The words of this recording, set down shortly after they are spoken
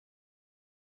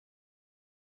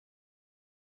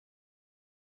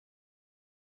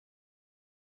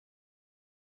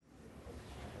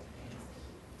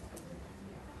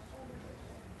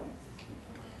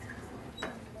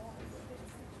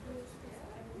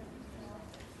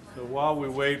So while we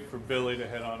wait for Billy to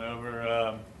head on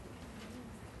over,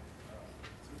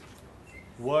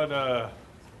 what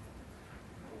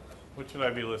should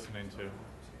I be listening to?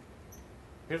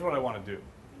 Here's what I want to do.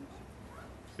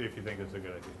 See if you think it's a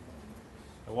good idea.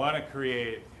 I want to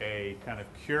create a kind of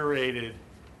curated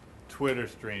Twitter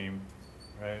stream,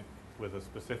 right, with a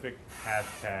specific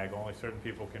hashtag. Only certain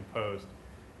people can post.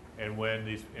 And when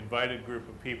these invited group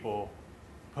of people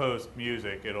post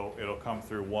music, it'll come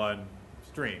through one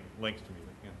stream, links to music.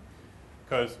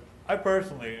 Because I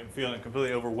personally am feeling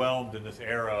completely overwhelmed in this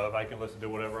era of I can listen to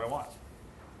whatever I want.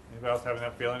 Anybody else having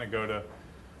that feeling to go to, you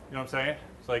know what I'm saying?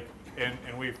 It's like, and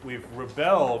we've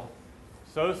rebelled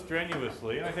so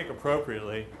strenuously, and I think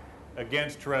appropriately,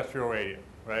 against terrestrial radio,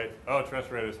 right? Oh,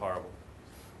 terrestrial radio is horrible.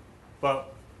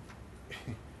 But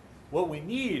what we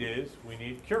need is, we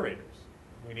need curators.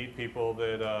 We need people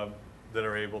that, that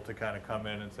are able to kind of come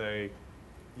in and say,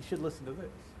 you should listen to this.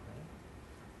 Right?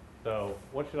 So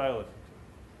what should I listen to?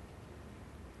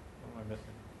 What am I missing?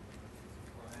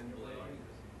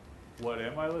 What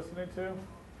am I listening to?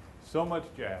 So much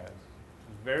jazz.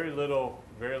 Very little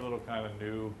kind of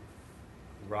new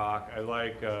rock. I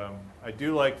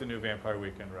do like the new Vampire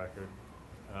Weekend record.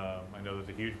 I know there's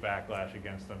a huge backlash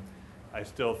against them. I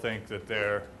still think that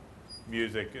their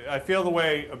music, I feel the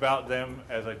way about them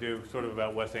as I do sort of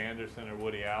about Wes Anderson or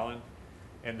Woody Allen,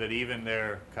 and that even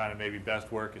their kind of maybe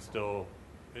best work is still,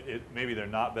 maybe their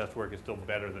not best work is still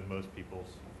better than most people's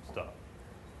stuff.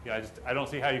 Yeah, I don't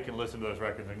see how you can listen to those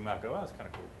records and not go, oh, that's kind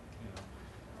of cool. You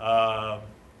know?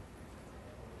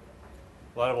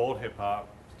 A lot of old hip hop.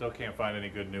 Still can't find any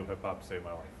good new hip hop to save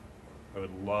my life. I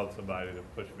would love somebody to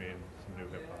push me in some new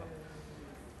hip hop.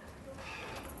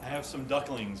 I have some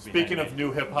ducklings. Speaking of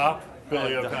new hip hop,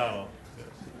 Billy O'Connell.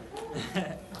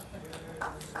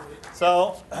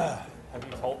 So, have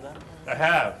you told them? I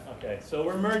have. Okay, so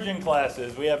we're merging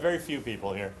classes. We have very few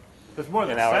people here. There's more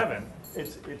than 7.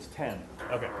 It's 10.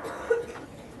 Okay.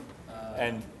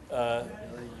 And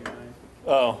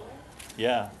oh,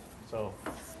 yeah. So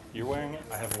you're wearing it?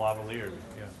 I have lavalier.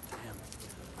 Yeah.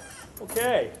 Damn.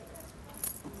 Okay.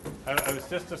 I was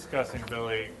just discussing,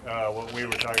 Billy, what we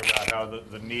were talking about, how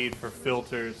the need for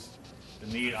filters,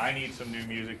 I need some new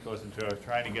music to listen to. I was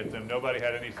trying to get them. Nobody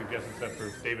had any suggestions except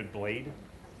for David Blade.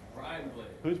 Brian Blade.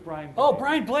 Who's Brian Blade? Oh,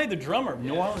 Brian Blade, the drummer,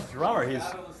 New Orleans drummer. He's.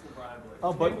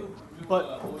 Oh, but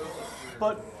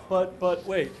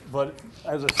wait, but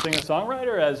as a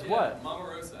singer-songwriter, as what? Mama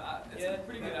Rosa. It's a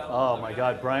pretty good album. Oh my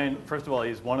God, Brian! First of all,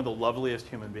 he's one of the loveliest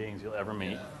human beings you'll ever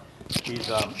meet. He's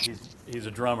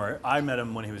a drummer. I met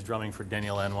him when he was drumming for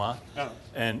Daniel Lanois,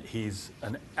 and he's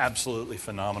an absolutely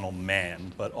phenomenal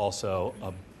man, but also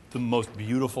the most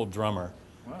beautiful drummer.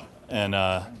 Wow. And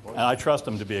I trust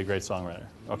him to be a great songwriter.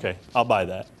 Okay, I'll buy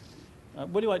that.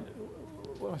 What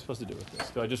am I supposed to do with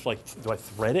this? Do I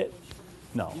thread it?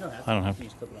 No, I don't have to.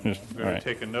 All right.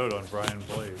 Take a note on Brian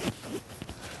Blade.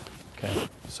 Okay,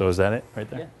 so is that it right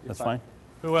there? Yeah, that's fine.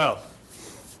 Who else?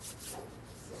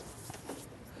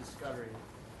 Discovery.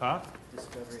 Huh?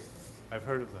 Discovery. I've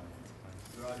heard of them.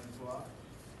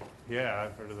 Yeah,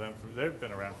 I've heard of them. They've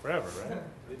been around forever, right?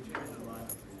 They've changed their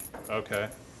lineup. Okay.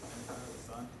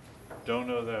 Don't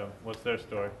know them. What's their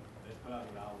story? They put out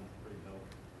an album pretty dope.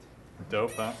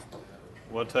 Dope, huh?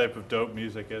 What type of dope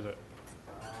music is it?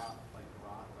 Like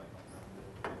rock,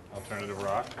 like Alternative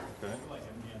rock? Okay. like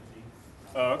MGMT.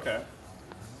 Oh, okay.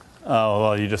 Oh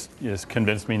well, you just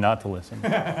convinced me not to listen.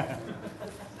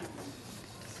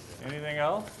 Anything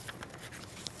else?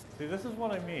 See, this is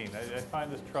what I mean. I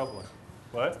find this troubling.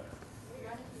 What?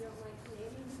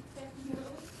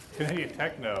 Canadian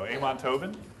techno. Amon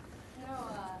Tobin?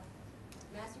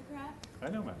 Mastercraft? I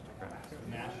know Mastercraft.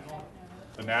 National.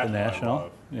 The National. I National?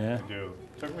 love. Yeah. I do.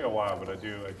 Took me a while, but I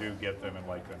do get them and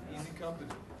like them. Easy company.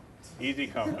 Easy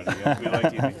company. Yes, we like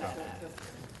easy company.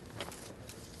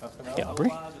 Nothing else? Hey, Aubrey,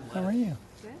 how are you?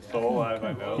 Soul Alive,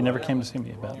 I know. You never came to see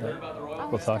me about You heard that. about the Royal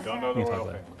We'll talk. Don't know the We can Royal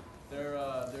talk Family.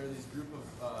 They're these group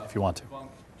of If you want to.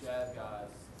 funk jazz guys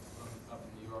from up in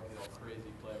New York. They're all crazy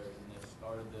players, and they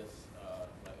started this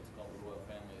like it's called the Royal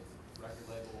Family. It's record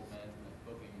label management,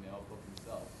 booking. They all book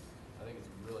themselves. I think it's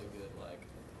a really good like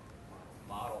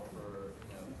model for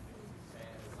bands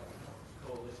like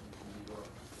coalition from New York.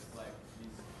 It's like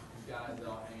these guys that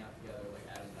all hang out together, like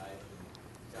Adam Dyke and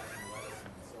Jackson Lettuce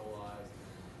and Soul Eyes,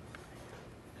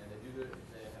 and they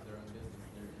have their own business.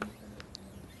 They're independent.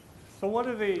 So what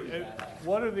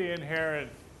are the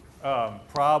inherent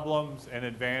problems and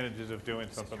advantages of doing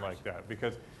something like that?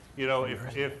 Because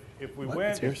if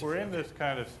we're in this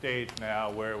kind of stage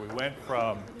now where we went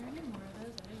from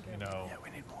Yeah, we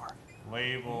need more.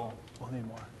 label We'll need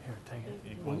more. Here, take it.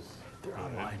 equals They're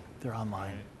online. They're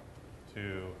online.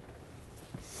 to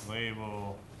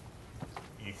label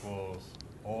equals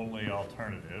only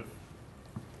alternative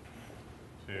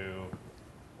to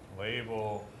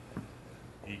label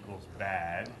equals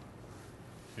bad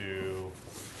to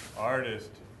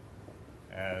artist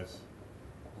as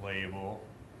label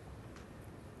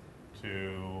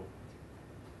to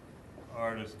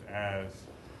artist as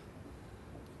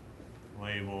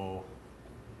label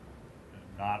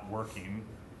not working,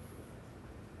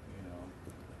 you know.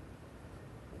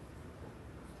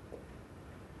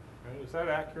 Right, is that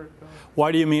accurate, Bill?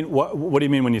 Why do you mean, what do you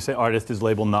mean when you say artist is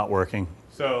label not working?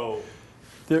 So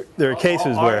There are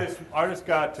cases where, artists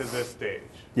got to this stage.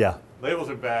 yeah, Labels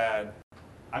are bad.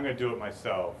 I'm going to do it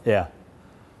myself. yeah.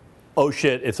 Oh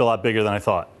shit, it's a lot bigger than I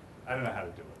thought. I don't know how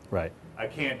to do it. Right. I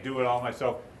can't do it all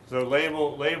myself. So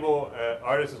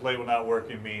artist is label not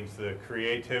working means the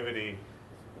creativity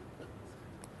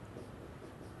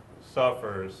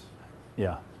suffers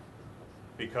Yeah.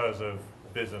 because of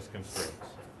business constraints,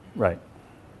 Right.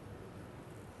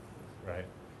 right?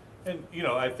 And you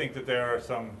know, I think that there are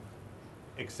some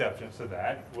exceptions to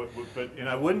that, and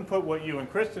I wouldn't put what you and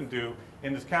Kristen do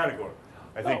in this category.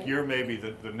 I think you're maybe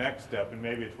the next step, and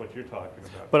maybe it's what you're talking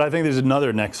about. But I think there's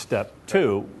another next step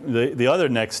too. The other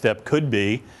next step could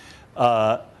be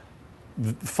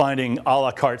finding a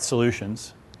la carte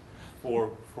solutions For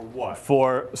what?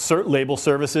 for label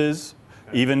services,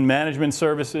 even management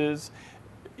services,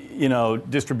 you know,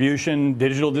 distribution,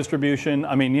 digital distribution.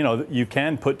 I mean, you know, you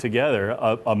can put together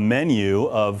a menu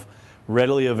of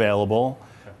readily available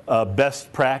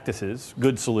best practices,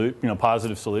 good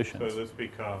positive solutions. So this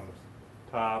becomes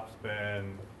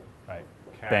Topspin, Right.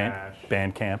 Cash,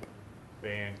 Bandcamp.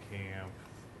 Bandcamp,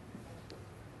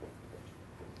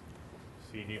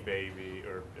 CD Baby,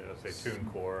 or let's say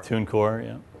TuneCore.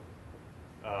 TuneCore,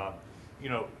 yeah. You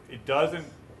know, it doesn't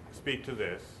speak to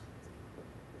this,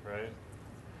 right?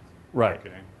 Right.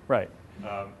 Marketing. Right.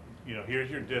 You know,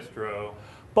 here's your distro.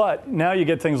 But now you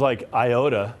get things like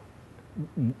IOTA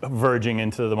verging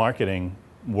into the marketing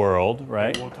world,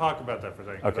 right? We'll talk about that for a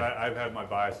second, because Okay. I've had my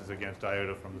biases against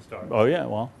IOTA from the start. Oh yeah,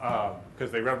 well,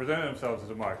 Because they represented themselves as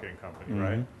a marketing company,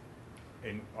 right?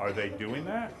 And are they doing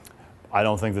that? I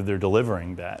don't think that they're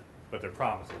delivering that. But they're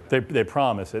promising that. They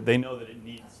promise it. They know that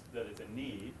it's a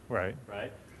need, Right.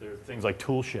 right? There are things like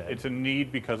Toolshed. It's a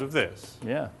need because of this.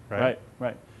 Yeah, Right.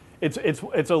 right. It's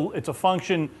a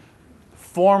function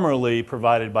formerly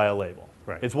provided by a label.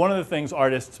 Right. It's one of the things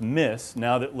artists miss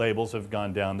now that labels have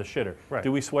gone down the shitter. Right.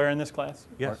 Do we swear in this class?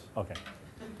 Yes. Okay.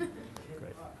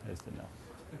 Great. I just didn't know.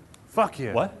 Fuck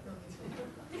yeah. What?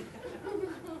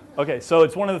 Okay, so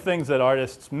it's one of the things that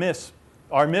artists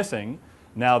are missing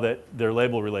now that their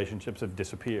label relationships have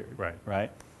disappeared. Right. Right?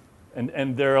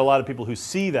 And there are a lot of people who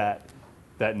see that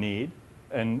need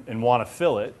and want to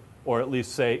fill it, or at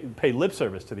least pay lip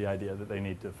service to the idea that they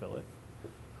need to fill it.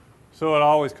 So it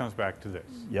always comes back to this.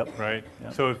 Yep. Right?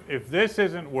 Yep. So if this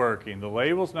isn't working, the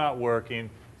label's not working,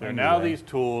 there are now these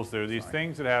tools, there are these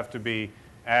things that have to be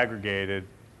aggregated.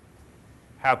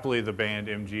 Happily, the band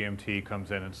MGMT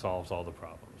comes in and solves all the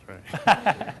problems,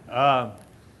 right?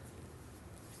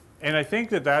 And I think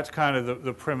that that's kind of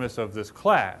the premise of this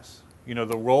class. You know,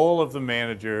 the role of the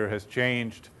manager has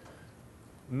changed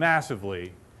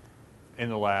massively in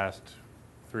the last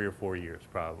 3 or 4 years,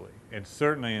 probably, and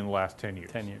certainly in the last 10 years.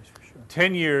 10 years for sure.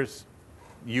 10 years,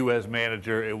 you as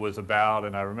manager, it was about,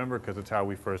 and I remember because it's how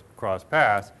we first crossed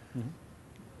paths,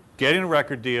 getting a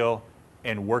record deal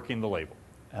and working the label.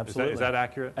 Absolutely. Is that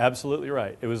accurate? Absolutely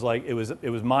right. It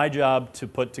was my job to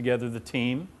put together the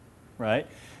team, right,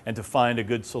 and to find a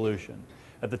good solution.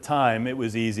 At the time, it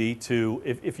was easy to,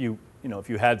 if you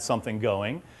had something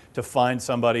going, to find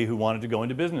somebody who wanted to go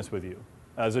into business with you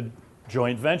as a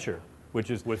joint venture, which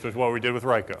is Which was what we did with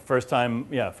Ryko. first time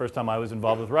I was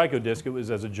involved with Ryko Disc, it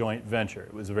was as a joint venture.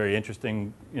 It was a very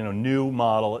interesting, new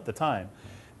model at the time,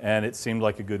 and it seemed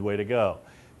like a good way to go.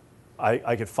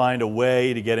 I could find a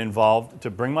way to get involved,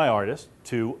 to bring my artist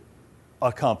to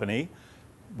a company.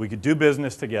 We could do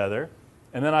business together,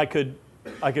 and then I could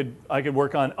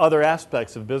work on other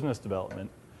aspects of business development,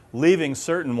 leaving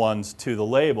certain ones to the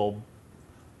label,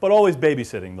 but always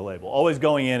babysitting the label, always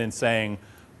going in and saying,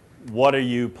 what are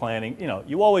you planning?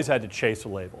 You always had to chase a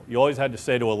label. You always had to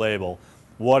say to a label,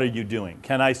 what are you doing?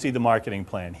 Can I see the marketing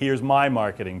plan? Here's my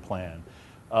marketing plan.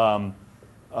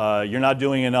 You're not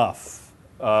doing enough.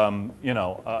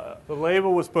 The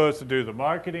label was supposed to do the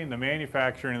marketing, the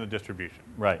manufacturing, and the distribution.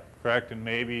 Right. Correct? And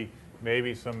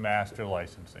maybe some master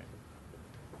licensing.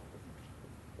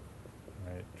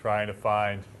 Right. Trying to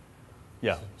find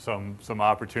Yeah. some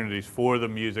opportunities for the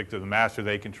music to the master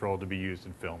they control to be used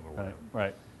in film or whatever.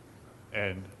 Right.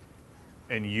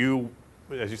 And you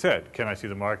as you said, can I see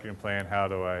the marketing plan? How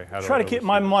do I Try to keep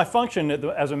my function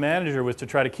as a manager was to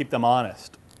try to keep them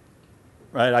honest,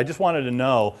 right? I just wanted to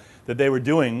know that they were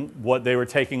doing what they were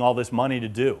taking all this money to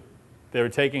do. They were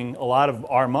taking a lot of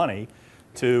our money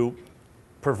to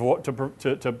provide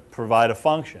a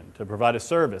function, to provide a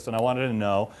service, and I wanted to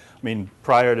know. I mean,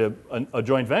 prior to a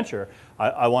joint venture,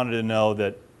 I wanted to know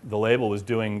that the label was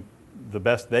doing the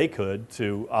best they could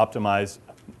to optimize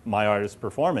my artist's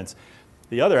performance.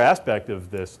 The other aspect of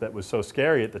this that was so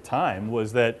scary at the time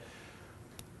was that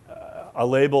a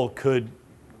label could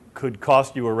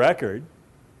cost you a record,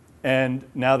 and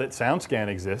now that SoundScan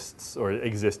exists or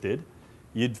existed,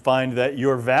 you'd find that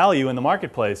your value in the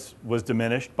marketplace was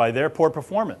diminished by their poor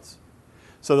performance.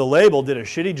 So the label did a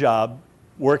shitty job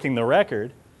working the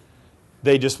record.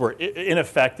 They just were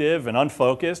ineffective and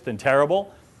unfocused and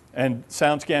terrible, and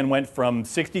SoundScan went from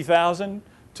 60,000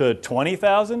 to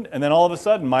 20,000, and then all of a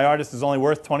sudden my artist is only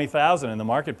worth 20,000 in the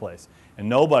marketplace, and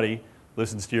nobody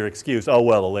listens to your excuse, oh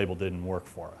well, the label didn't work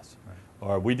for us. Right.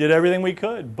 Or we did everything we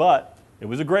could, but it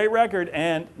was a great record,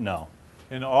 and no.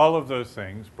 And all of those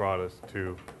things brought us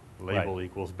to label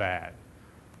equals bad.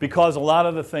 Because a lot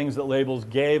of the things that labels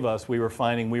gave us, we were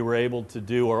finding we were able to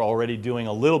do or already doing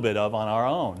a little bit of on our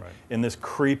own in this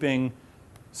creeping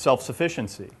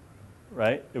self-sufficiency,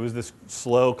 right? It was this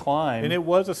slow climb. And it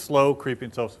was a slow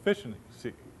creeping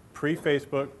self-sufficiency.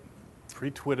 Pre-Facebook,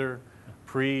 pre-Twitter,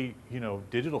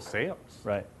 digital sales.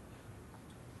 Right.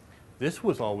 This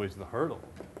was always the hurdle.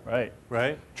 Right.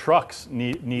 Right? Trucks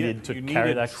needed to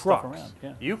carry that stuff around.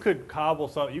 Yeah. You could cobble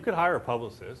some, you could hire a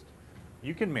publicist,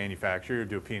 you can manufacture or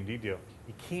do a P&D deal.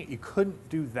 You couldn't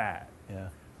do that. Yeah.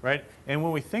 Right? And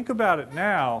when we think about it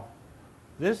now,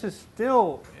 this is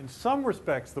still, in some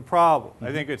respects, the problem.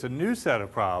 I think it's a new set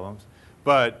of problems,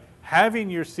 but having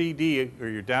your CD or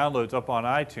your downloads up on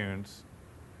iTunes,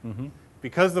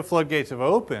 because the floodgates have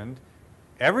opened,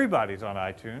 everybody's on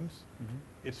iTunes,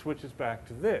 it switches back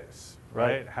to this,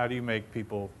 right? How do you make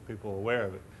people aware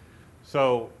of it?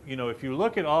 So, if you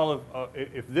look at all of,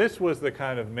 if this was the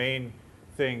kind of main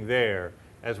thing there,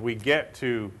 as we get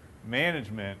to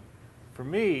management, for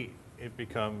me, it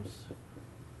becomes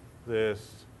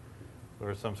this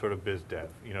or some sort of biz dev,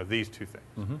 these two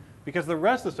things. Because the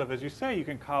rest of the stuff, as you say, you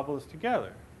can cobble this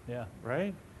together. Yeah.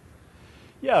 Right?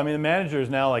 Yeah, I mean, the manager is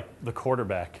now like the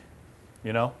quarterback,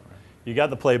 You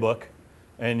got the playbook,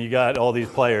 and you got all these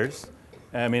players.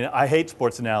 I mean, I hate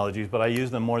sports analogies, but I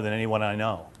use them more than anyone I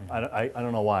know. I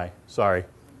don't know why, sorry.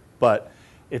 But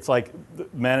it's like the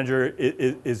manager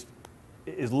is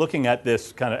looking at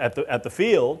this kind of at the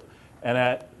field and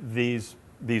at these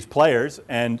players,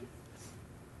 and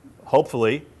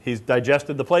hopefully he's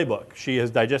digested the playbook. She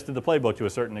has digested the playbook to a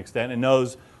certain extent and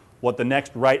knows what the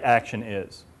next right action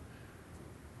is.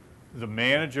 The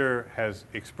manager has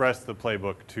expressed the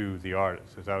playbook to the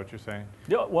artist. Is that what you're saying?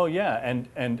 Yeah. Well, yeah,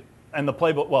 and the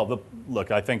playbook. Well, look,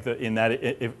 I think that in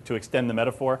that, to extend the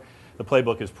metaphor, the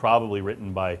playbook is probably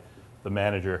written by the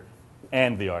manager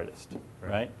and the artist,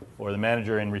 right? Or the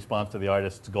manager in response to the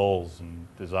artist's goals and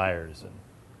desires.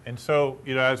 And so,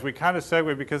 as we kind of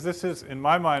segue, because this is, in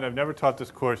my mind, I've never taught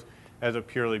this course as a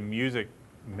purely music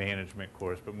management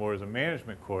course, but more as a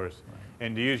management course.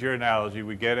 And to use your analogy,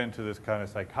 we get into this kind of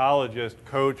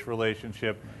psychologist-coach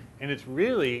relationship, and it's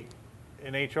really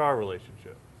an HR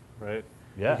relationship, right?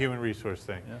 Yeah. A human resource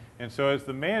thing. Yeah. And so as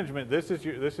the management, this is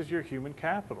your human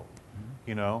capital,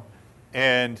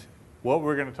 And what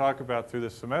we're going to talk about through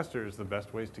this semester is the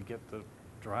best ways to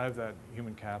drive that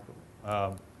human capital.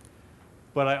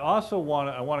 But I also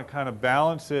want to kind of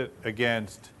balance it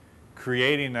against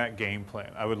creating that game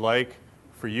plan. I would like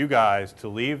for you guys to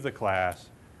leave the class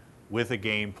with a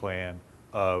game plan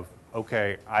of,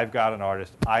 okay, I've got an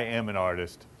artist, I am an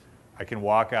artist, I can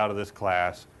walk out of this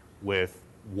class with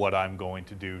what I'm going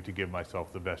to do to give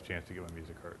myself the best chance to get my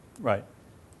music heard. Right.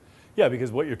 Yeah,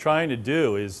 because what you're trying to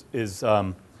do is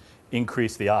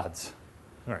increase the odds.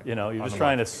 Right. You're just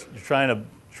trying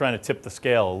to tip the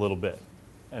scale a little bit,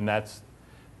 and that's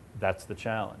the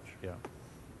challenge. Yeah.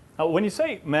 Now, when you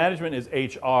say management is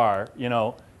HR,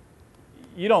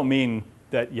 you don't mean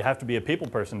that you have to be a people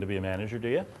person to be a manager, do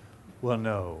you? Well,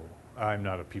 no, I'm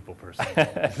not a people person.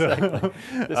 Exactly.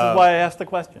 This is why I asked the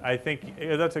question. I think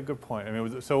that's a good point. I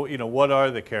mean, so what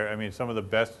are some of the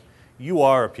best? You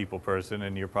are a people person,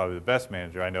 and you're probably the best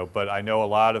manager I know. But I know a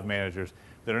lot of managers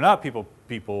that are not people,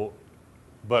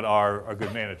 but are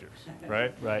good managers,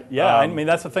 right? Right. Yeah. I mean,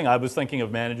 that's the thing. I was thinking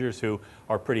of managers who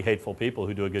are pretty hateful people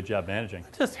who do a good job managing.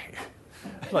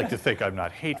 I'd like to think I'm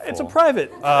not hateful. It's a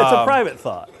private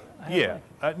thought. Yeah.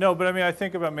 No, but I mean, I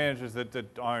think about managers that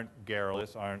aren't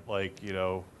garrulous, aren't like,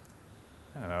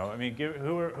 I don't know. I mean,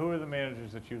 who are the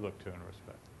managers that you look to and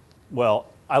respect? Well,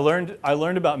 I learned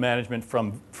about management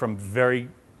from very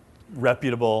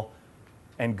reputable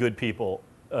and good people,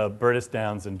 Burtis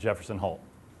Downs and Jefferson Holt.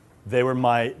 They were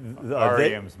my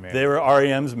REM's managers. They were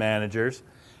REM's managers,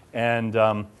 and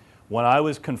when I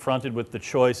was confronted with the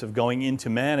choice of going into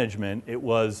management, it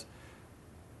was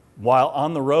while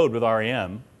on the road with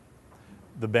REM,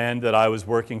 the band that I was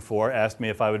working for asked me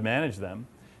if I would manage them,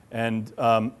 and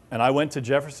I went to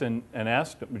Jefferson and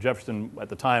asked him. Jefferson at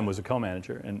the time was a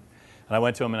co-manager, and I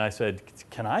went to him and I said,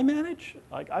 "Can I manage?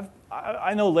 Like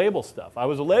I know label stuff. I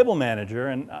was a label manager,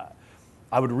 and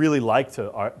I would really like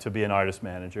to be an artist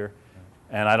manager,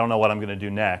 and I don't know what I'm going to do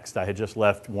next." I had just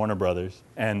left Warner Brothers,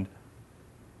 and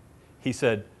he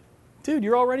said, "Dude,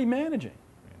 you're already managing."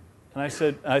 And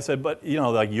I said, "But you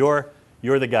know, like you're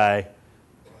the guy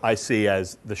I see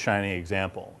as the shining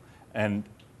example." And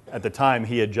at the time,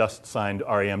 he had just signed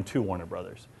REM to Warner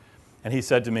Brothers, and he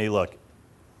said to me, "Look,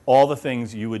 all the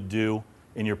things you would do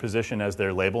in your position as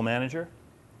their label manager,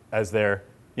 as their,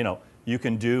 you know, you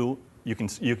can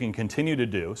continue to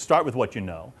do. Start with what you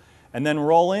know, and then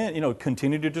roll in. You know,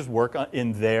 continue to just work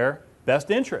in their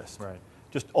best interest. Right.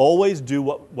 Just always do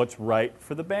what's right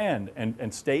for the band,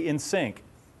 and stay in sync,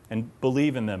 and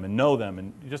believe in them, and know them,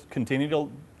 and just continue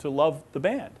to love the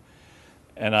band."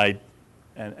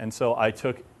 And so I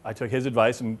took his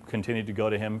advice and continued to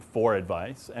go to him for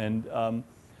advice, and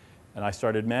I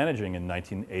started managing in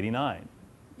 1989.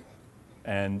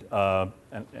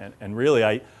 And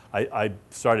really, I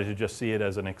started to just see it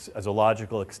as a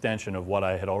logical extension of what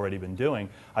I had already been doing.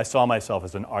 I saw myself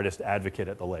as an artist advocate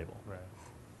at the label. Right.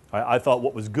 I thought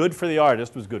what was good for the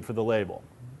artist was good for the label.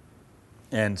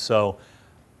 And so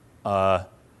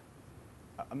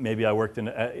maybe I worked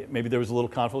maybe there was a little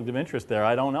conflict of interest there.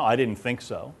 I don't know. I didn't think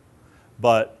so.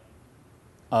 But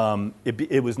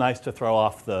it was nice to throw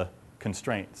off the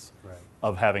constraints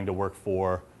of having to work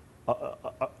for,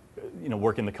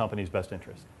 work in the company's best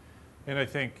interest. And I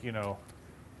think,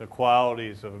 the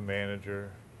qualities of a manager,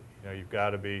 you've got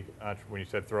to be, when you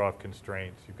said throw off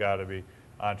constraints, you've got to be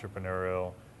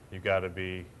entrepreneurial, you've got to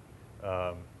be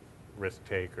risk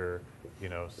taker,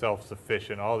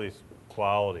 self-sufficient, all these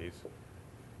qualities.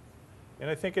 And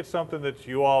I think it's something that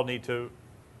you all need to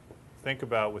think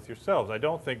about with yourselves. I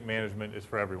don't think management is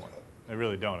for everyone. I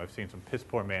really don't. I've seen some piss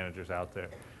poor managers out there.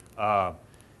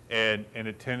 And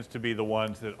it tends to be the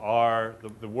ones that are,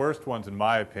 the worst ones in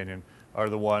my opinion, are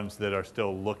the ones that are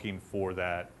still looking for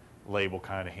that label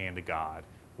kind of hand of God,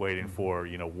 waiting for,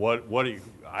 what are you,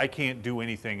 I can't do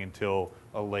anything until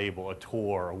a label, a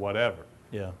tour, or whatever.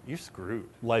 Yeah. You're screwed.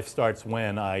 Life starts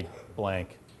when I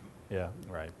blank. Yeah,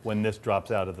 right. When this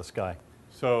drops out of the sky.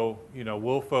 So,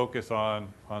 we'll focus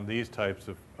on these types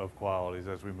of qualities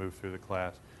as we move through the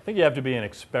class. I think you have to be an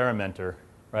experimenter,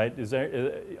 right?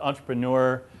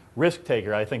 Entrepreneur, risk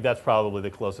taker? I think that's probably the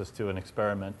closest to an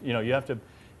experiment. You have to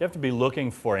be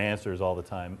looking for answers all the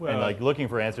time, and like looking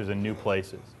for answers in new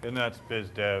places. And that's biz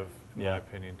dev, in my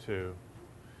opinion, too.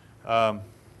 I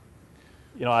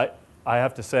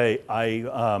have to say,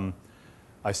 I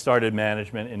started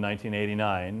management in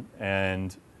 1989,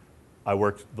 and I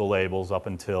worked the labels up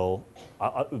until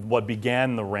what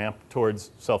began the ramp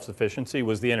towards self-sufficiency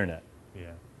was the internet.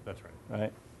 Yeah, that's right.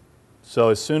 Right. So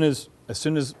as soon as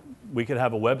we could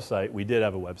have a website, we did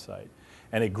have a website,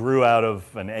 and it grew out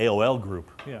of an AOL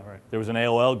group. Yeah, right. There was an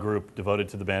AOL group devoted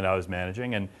to the band I was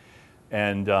managing, and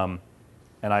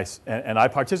I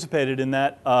participated in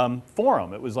that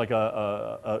forum. It was like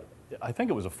I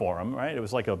think it was a forum, right? It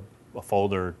was like a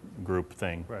folder group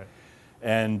thing. Right.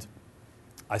 And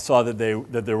I saw that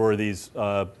there were these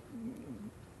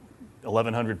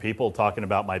 1,100 people talking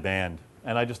about my band,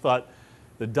 and I just thought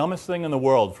the dumbest thing in the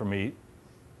world for me,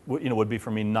 would be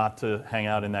for me not to hang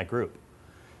out in that group.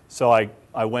 So I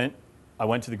went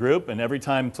to the group, and every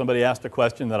time somebody asked a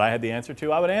question that I had the answer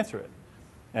to, I would answer it.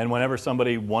 And whenever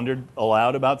somebody wondered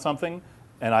aloud about something,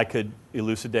 and I could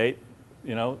elucidate,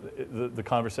 the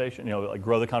conversation, like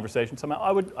grow the conversation somehow,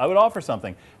 I would offer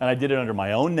something, and I did it under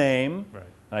my own name. Right.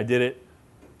 And I did it,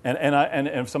 and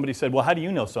if somebody said, "Well, how do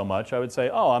you know so much?" I would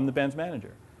say, "Oh, I'm the band's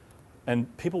manager."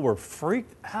 And people were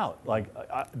freaked out, like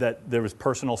that there was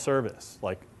personal service,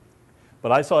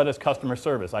 but I saw it as customer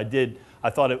service. I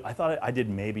thought I did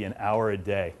maybe an hour a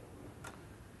day,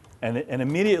 and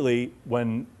immediately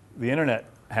when the internet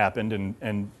happened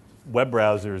and web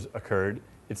browsers occurred,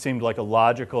 it seemed like a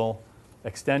logical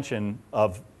extension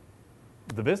of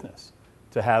the business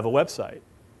to have a website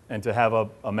and to have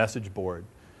a message board,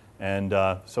 and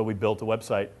so we built a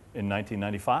website in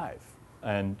 1995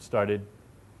 and started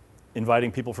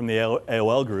inviting people from the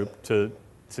AOL group to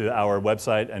to our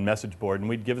website and message board, and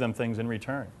we'd give them things in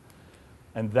return.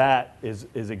 And that is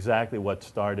exactly what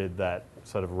started that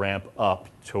sort of ramp up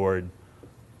toward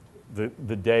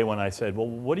the day when I said, well,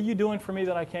 what are you doing for me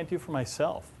that I can't do for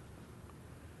myself?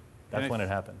 That's when it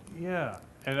happened. Yeah,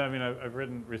 and I mean, I've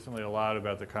written recently a lot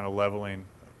about the kind of leveling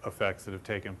effects that have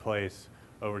taken place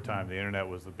over time. The internet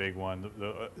was the big one,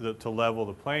 to level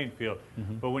the playing field.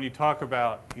 But when you talk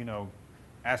about, you know,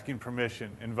 asking permission,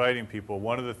 inviting people,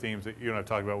 one of the themes that you and I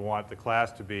talked about want the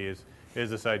class to be is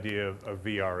this idea of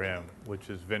VRM, which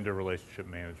is vendor relationship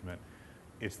management.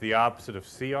 It's the opposite of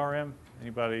CRM.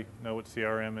 Anybody know what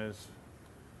CRM is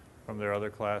from their other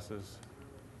classes?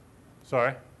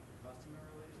 Sorry? Customer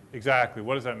relations, Exactly.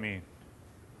 What does that mean?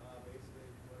 basically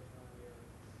working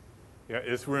on your, Yeah,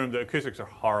 this room, the acoustics are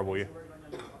horrible. working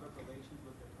on your public relations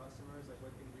with your customers, like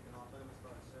what things you can offer them as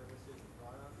far as services and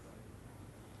products, like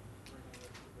working on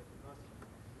your with your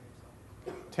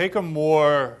customers. Take a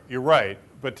more, you're right,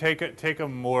 but take a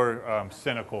more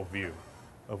cynical view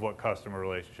of what customer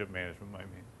relationship management might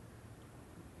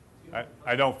mean.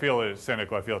 I don't feel it as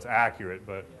cynical, I feel it's accurate,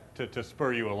 but to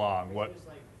spur you along, what, Just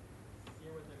like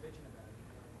hear what they're bitching about.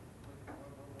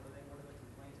 What are the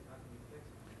complaints and how can we fix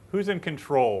them? who's in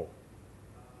control?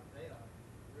 They are,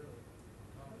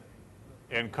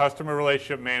 really. In customer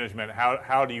relationship management,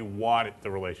 how do you want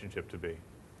the relationship to be? You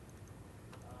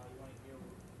want to hear, I'm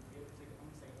going to say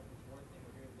one thing,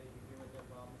 but hear what their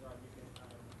problems are. You can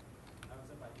kind of bounce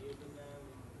up ideas with them,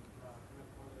 come up with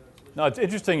a solution. No, it's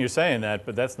interesting you're saying that,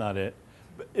 but that's not it.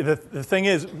 The thing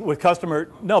is, with customer,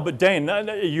 no, but Dane,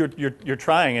 you're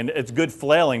trying, and it's good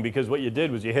flailing because what you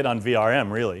did was you hit on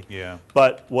VRM, really. Yeah.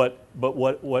 But what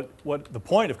the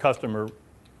point of customer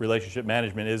relationship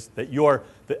management is that you're,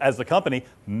 as the company,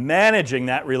 managing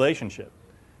that relationship.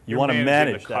 You You're want to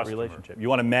managing manage the that customer. relationship. You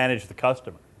want to manage the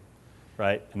customer,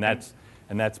 right? And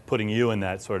that's putting you in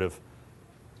that sort of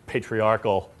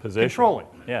patriarchal position. Controlling.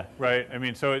 Yeah. Right? I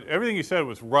mean, so everything you said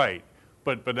was right,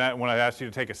 but that, when I asked you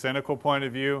to take a cynical point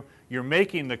of view, you're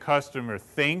making the customer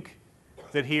think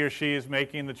that he or she is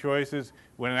making the choices,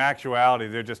 when in actuality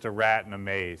they're just a rat in a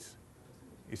maze.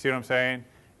 You see what I'm saying?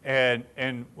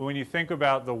 And when you think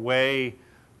about the way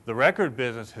the record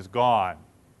business has gone,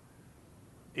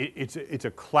 it's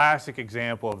a classic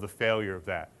example of the failure of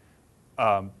that.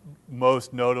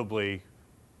 Most notably,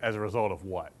 as a result of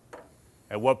what?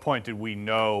 At what point did we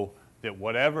know that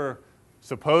whatever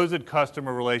supposed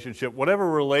customer relationship, whatever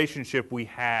relationship we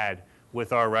had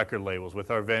with our record labels,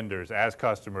 with our vendors as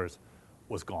customers,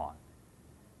 was gone?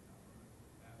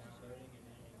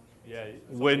 Yeah.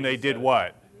 When they did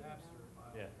what?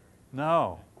 Yeah.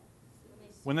 No.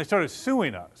 When they started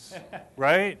suing us,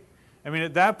 right? I mean,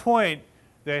 at that point,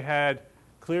 they had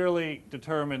clearly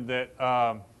determined that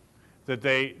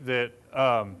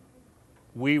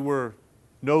we were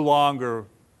no longer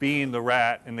being the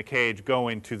rat in the cage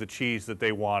going to the cheese that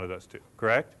they wanted us to,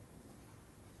 correct?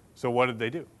 So what did they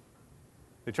do?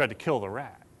 They tried to kill the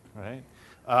rat, right?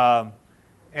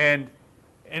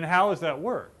 And how has that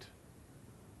worked?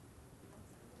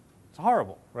 It's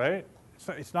horrible, right?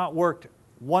 It's not worked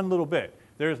one little bit.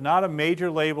 There's not a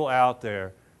major label out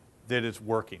there that is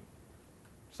working.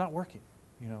 It's not working,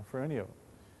 you know, for any of them.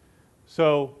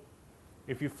 So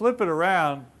if you flip it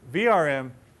around,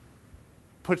 VRM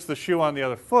puts the shoe on the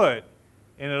other foot,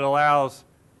 and it allows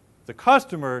the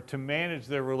customer to manage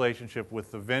their relationship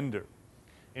with the vendor.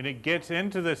 And it gets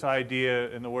into this idea,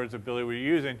 in the words that Billy were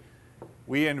using,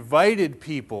 we invited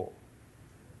people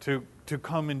to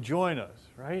come and join us,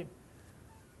 right?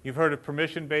 You've heard of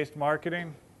permission-based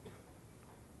marketing?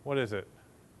 What is it?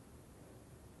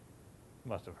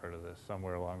 Must have heard of this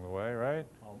somewhere along the way, right?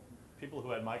 Well, people who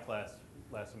had my class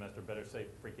last semester better say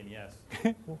freaking yes.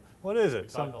 What is We it?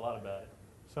 talked a lot about it.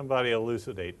 Somebody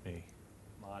elucidate me.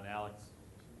 Come on, Alex.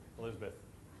 Elizabeth.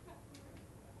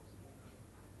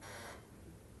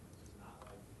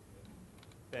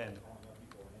 Ben.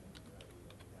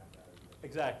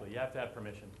 Exactly. You have to have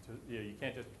permission. You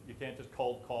can't just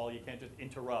cold call. You can't just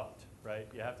interrupt, right?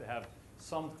 You have to have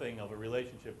something of a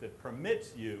relationship that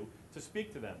permits you to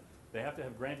speak to them. They have to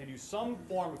have granted you some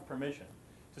form of permission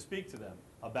to speak to them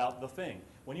about the thing.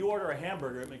 When you order a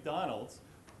hamburger at McDonald's,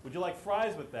 would you like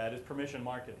fries with that? Is permission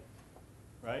marketing,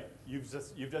 right? You've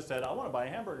just said, I want to buy a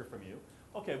hamburger from you.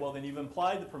 Okay, well then you've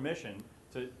implied the permission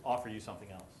to offer you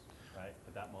something else, right,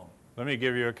 at that moment. Let me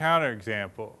give you a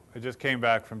counterexample. I just came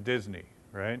back from Disney,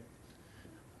 right?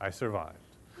 I survived.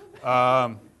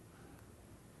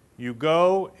 You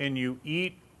go and you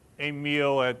eat a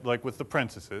meal at, like with the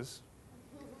princesses,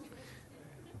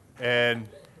 and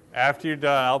after you're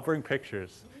done, I'll bring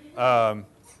pictures. After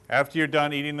After you're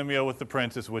done eating the meal with the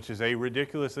princess, which is a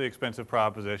ridiculously expensive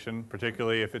proposition,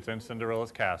 particularly if it's in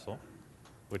Cinderella's castle,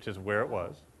 which is where it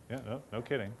was. Yeah, no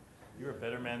kidding. You're a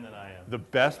better man than I am. The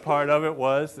best part of it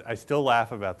was, I still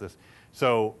laugh about this.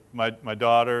 So my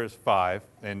daughter is 5,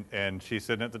 and she's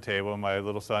sitting at the table, and my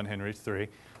little son Henry's 3,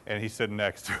 and he's sitting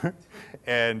next to her.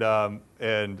 And I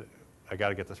got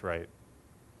to get this right.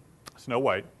 Snow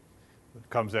White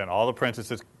comes in. All the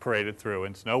princesses paraded through,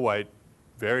 and Snow White,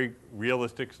 very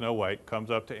realistic Snow White,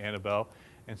 comes up to Annabelle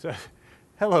and says,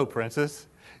 "Hello, princess.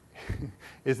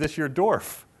 Is this your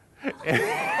dwarf?"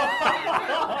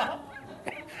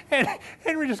 And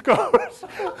Henry just goes,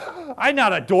 "I'm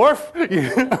not a dwarf."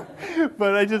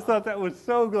 But I just thought that was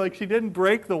so good. Like, she didn't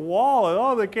break the wall at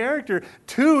all, the character,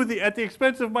 at the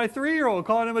expense of my 3-year-old,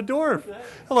 calling him a dwarf.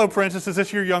 "Hello, princess. Is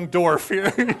this your young dwarf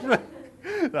here?"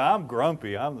 I'm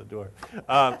grumpy. I'm the dwarf.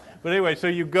 But anyway, so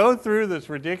you go through this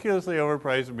ridiculously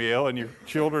overpriced meal, and your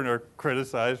children are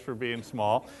criticized for being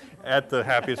small at the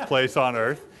happiest place on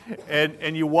earth.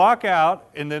 And you walk out,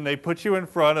 and then they put you in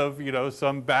front of,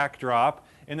 some backdrop,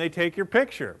 and they take your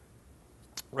picture,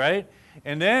 right?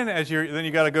 And then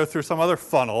you got to go through some other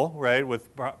funnel, right,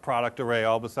 with product array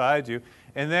all besides you.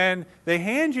 And then they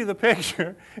hand you the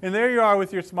picture, and there you are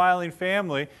with your smiling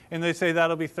family, and they say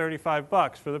that'll be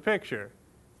 $35 for the picture.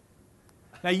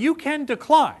 Now, you can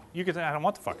decline. You can say, "I don't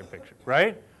want the fucking picture,"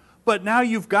 right? But now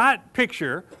you've got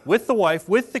picture with the wife,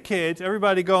 with the kids,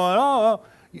 everybody going, "Oh,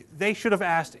 they should have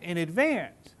asked in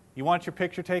advance. You want your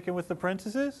picture taken with the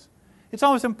princesses?" It's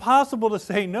almost impossible to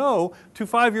say no to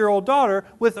 5-year-old daughter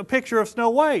with a picture of Snow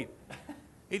White.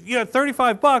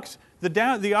 $35.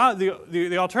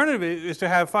 The alternative is to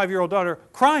have 5-year-old daughter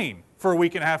crying for a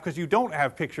week and a half because you don't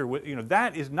have picture with.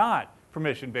 That is not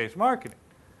permission-based marketing.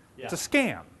 Yeah. It's a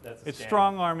scam. It's scam.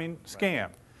 Strong-arming scam.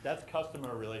 Right. That's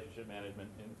customer relationship management,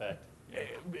 in fact.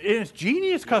 It's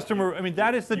genius customer. I mean,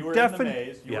 that is the You were definition. in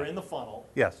the maze. You were in the funnel.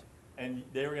 Yes. And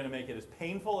they were going to make it as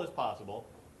painful as possible.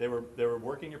 They were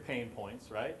working your pain points,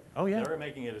 right? Oh, yeah. They were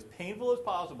making it as painful as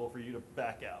possible for you to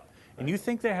back out. And you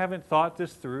think they haven't thought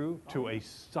this through to a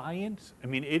science? I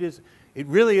mean, it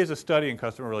really is a study in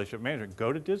customer relationship management.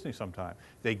 Go to Disney sometime.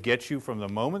 They get you from the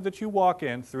moment that you walk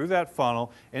in through that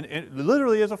funnel, and it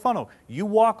literally is a funnel. You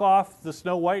walk off the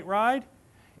Snow White ride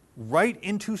right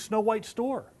into Snow White's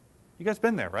store. You guys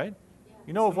been there, right? Yeah.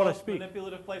 You know of what I It's the most speak.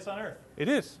 manipulative place on earth. It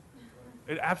is.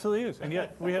 It absolutely is. And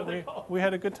yet we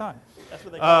had a good time. That's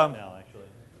what they call it now, actually.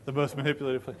 The most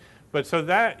manipulative place. But so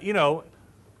that,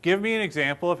 give me an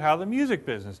example of how the music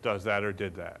business does that or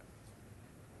did that.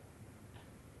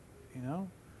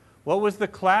 What was the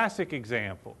classic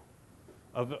example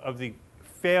of the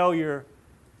failure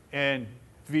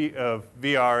of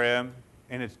VRM,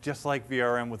 and it's just like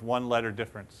VRM with one letter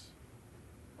difference?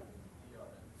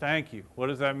 Thank you. What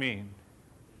does that mean?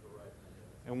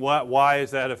 And why is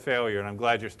that a failure? And I'm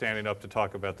glad you're standing up to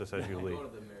talk about this as you leave.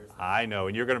 I know,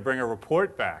 and you're going to bring a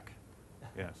report back.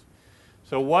 Yes.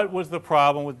 So what was the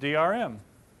problem with DRM?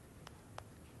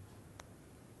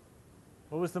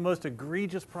 What was the most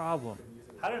egregious problem?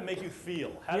 How did it make you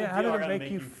feel? How did DRM it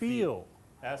make you feel?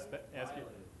 Ask you.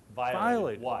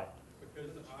 Violated. Why? Because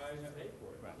I paid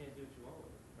for it. Right. You can't do what you want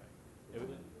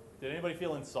with it. Did anybody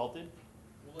feel insulted?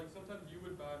 Well, like sometimes you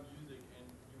would buy music and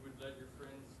you would let your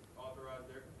friends authorize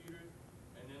their computers,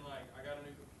 and then like I got a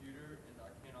new computer and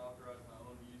I can't authorize my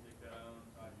own music that I own,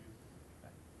 so I use it.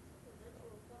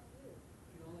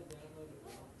 You only download it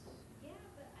once. Yeah,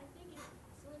 but I think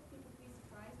it's like people be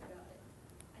surprised about it.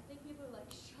 I think people are like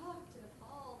shocked and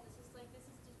appalled. This is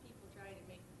just people trying to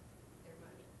make their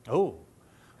money. Oh.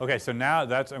 Okay, so now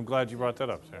I'm glad you brought that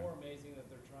up, It's Sam. more amazing that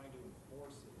they're trying to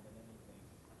enforce it than anything.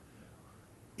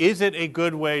 Is it a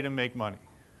good way to make money?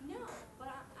 No, but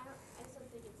I just don't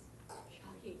think it's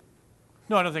shocking.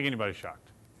 No, I don't think anybody's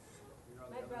shocked.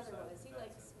 My brother was. He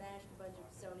like smashed a bunch of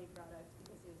Sony products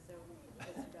because he was so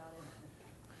pissed about it.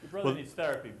 Your brother needs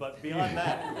therapy, but beyond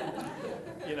that,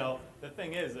 the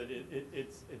thing is that it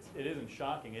isn't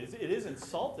shocking. It is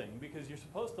insulting because you're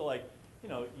supposed to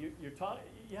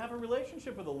you have a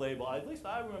relationship with a label. At least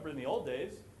I remember in the old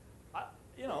days, I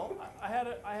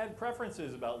had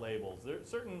preferences about labels.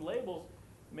 Certain labels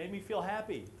made me feel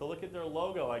happy to look at their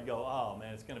logo. I'd go, oh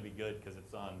man, it's going to be good because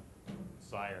it's on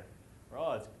Sire, or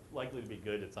oh, it's likely to be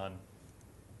good. It's on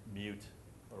Mute,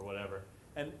 or whatever.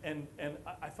 And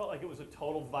I felt like it was a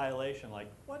total violation.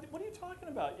 Like, what are you talking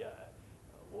about? Yeah,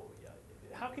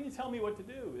 how can you tell me what to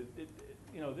do?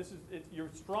 You're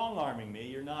strong arming me.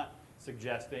 You're not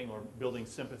suggesting or building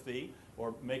sympathy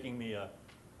or making me a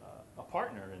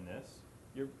partner in this.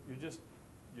 You're just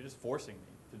forcing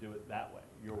me to do it that way,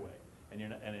 your way.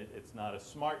 and it's not a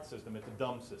smart system, it's a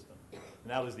dumb system. And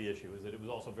that was the issue, is that it was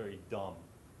also very dumb,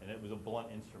 and it was a blunt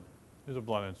instrument. It was a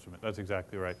blunt instrument. That's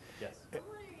exactly right. Yes. I'm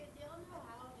wondering, they don't know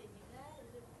how they do that?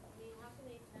 Is it, I mean, how can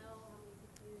they tell how many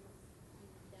computers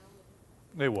you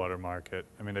download? They watermark it.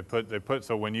 I mean, they put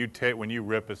so when you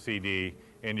rip a CD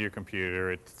into your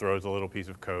computer, it throws a little piece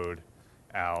of code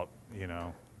out. You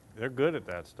know, they're good at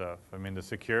that stuff. I mean, the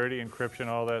security, encryption,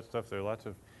 all that stuff. There are lots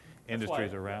of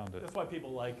industries around it. That's why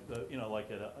people like the, like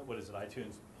at, what is it,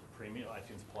 iTunes Premium,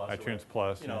 iTunes Plus. iTunes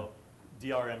Plus. You know,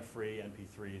 DRM-free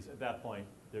MP3s. At that point,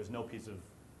 there's no piece of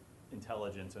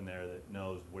intelligence in there that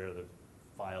knows where the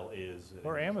file is.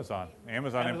 Or Amazon.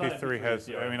 Amazon Amazon MP3 has. MP3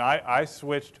 is I mean, I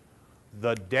switched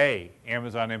the day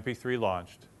Amazon MP3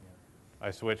 launched. I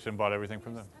switched and bought everything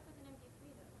from them. Stuck with an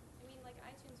MP3 though. I mean, like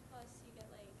iTunes Plus, you get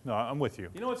like. No, I'm with you.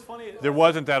 You know what's funny? There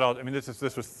wasn't that. I mean, this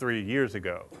was 3 years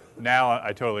ago. Now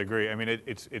I totally agree. I mean,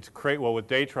 it's great. Well, with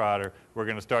Daytrotter, we're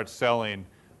going to start selling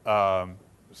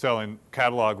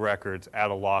catalog records at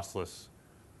a lossless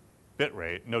bit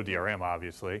rate, no DRM,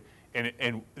 obviously.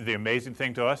 And the amazing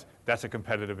thing to us, that's a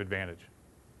competitive advantage.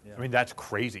 Yeah. I mean, that's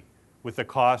crazy. With the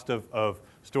cost of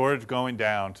storage going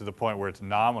down to the point where it's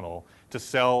nominal, to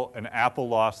sell an Apple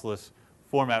lossless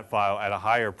format file at a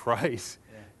higher price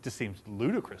just seems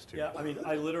ludicrous to me. Yeah, I mean,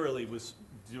 I literally was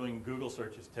doing Google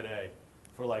searches today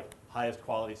for like highest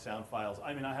quality sound files.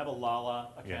 I mean, I have a Lala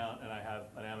account and I have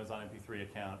an Amazon MP3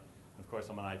 account. Of course,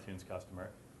 I'm an iTunes customer.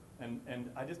 And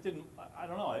I just didn't, I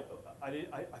don't know,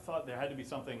 I thought there had to be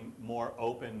something more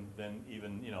open than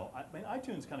even, I mean,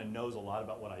 iTunes kind of knows a lot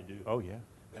about what I do. Oh, yeah.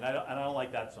 And I don't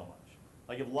like that so much.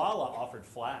 Like if Lala offered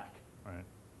FLAC, Right.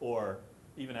 or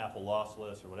even Apple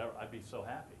lossless or whatever, I'd be so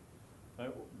happy.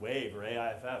 Wave or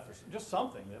AIFF or just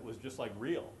something that was just like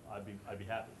real, I'd be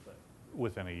happy. But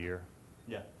Within a year.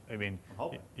 yeah, I mean, I'm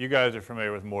hoping. you guys are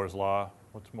familiar with Moore's Law.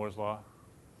 What's Moore's Law?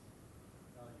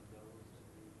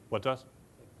 What does?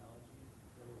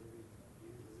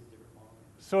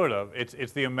 Sort of.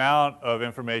 It's the amount of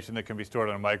information that can be stored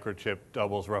on a microchip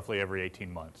doubles roughly every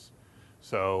 18 months.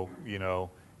 So,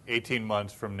 18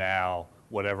 months from now,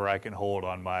 whatever I can hold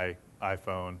on my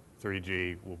iPhone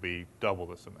 3G will be double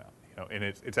this amount, and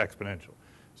it's exponential.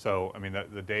 So, I mean,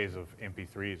 the days of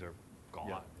MP3s are gone,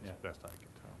 Yeah. as best I can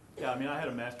tell. Yeah, I mean, I had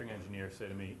a mastering engineer say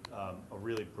to me, a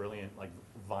really brilliant, like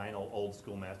vinyl, old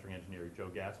school mastering engineer, Joe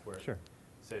Gasworth, Sure.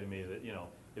 say to me that,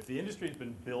 if the industry's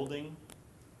been building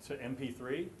to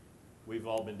MP3, we've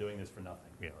all been doing this for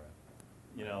nothing. Yeah,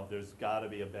 right. There's got to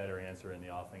be a better answer in the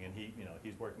offing, and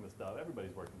he's working with stuff.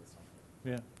 Everybody's working with something.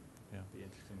 Yeah, yeah. Be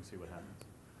interesting to see what happens.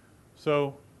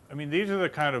 So, I mean, these are the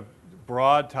kind of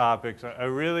broad topics. I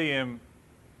really am,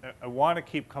 I want to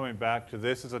keep coming back to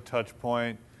this as a touch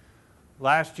point.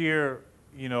 Last year,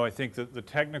 I think that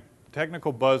the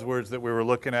technical buzzwords that we were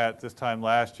looking at this time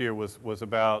last year was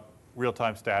about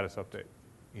real-time status update.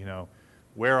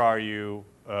 Where are you?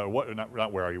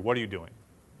 Not where are you? What are you doing?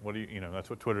 What do you? That's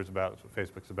what Twitter's about. That's what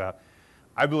Facebook's about.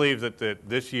 I believe that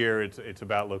this year it's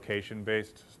about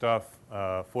location-based stuff.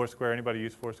 Foursquare. Anybody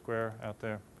use Foursquare out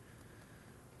there?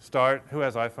 Who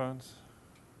has iPhones?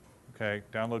 Okay,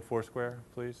 download Foursquare,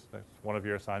 please. That's one of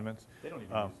your assignments. They don't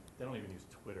even use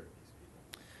Twitter.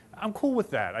 These people. I'm cool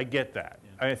with that. I get that.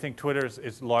 Yeah. I think Twitter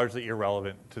is largely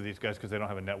irrelevant to these guys because they don't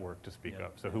have a network to speak Yeah.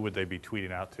 up. So who would they be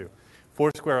tweeting out to?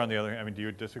 Foursquare, on the other hand, I mean, do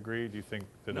you disagree? Do you think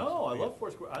that No, I it's, love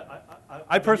Foursquare. I I've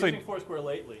been personally- using Foursquare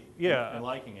lately. Yeah. And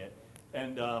liking it,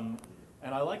 and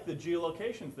I like the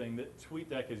geolocation thing that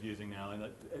TweetDeck is using now,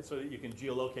 and so that you can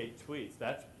geolocate tweets.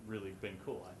 That's really been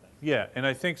cool, I think. Yeah, and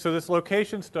I think so. This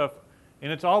location stuff,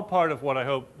 and it's all part of what I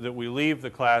hope that we leave the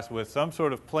class with some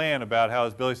sort of plan about how,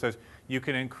 as Billy says, you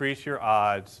can increase your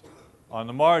odds on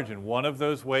the margin. One of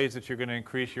those ways that you're going to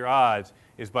increase your odds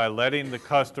is by letting the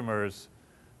customers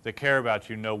that care about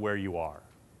you know where you are,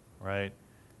 right?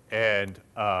 And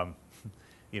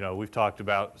we've talked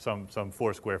about some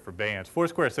Foursquare for bands.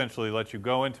 Foursquare essentially lets you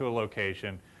go into a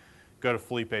location, go to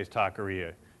Felipe's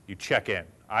Taqueria, you check in.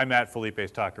 I'm at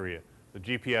Felipe's Taqueria. The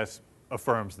GPS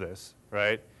affirms this,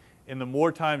 right? And the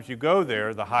more times you go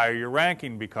there, the higher your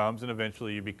ranking becomes, and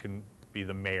eventually you can be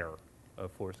the mayor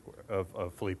of Foursquare,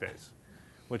 of Felipe's,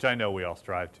 which I know we all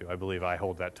strive to. I believe I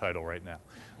hold that title right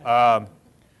now.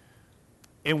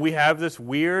 And we have this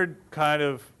weird kind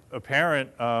of apparent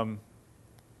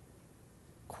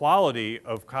quality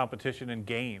of competition in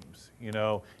games,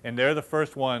 and they're the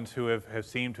first ones who have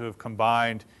seemed to have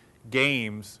combined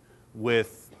games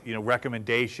with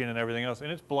recommendation and everything else,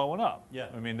 and it's blowing up. Yeah.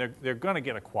 I mean, they're going to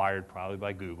get acquired probably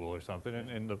by Google or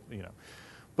something,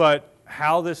 But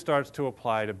how this starts to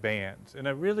apply to bands, and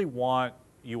I really want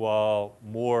you all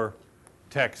more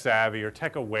tech savvy or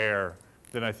tech aware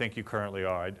than I think you currently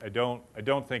are. I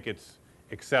don't think it's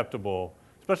acceptable,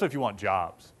 especially if you want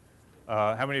jobs.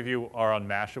 How many of you are on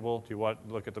Mashable? Do you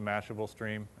look at the Mashable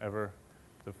stream ever?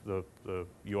 The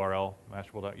URL,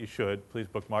 Mashable. You should. Please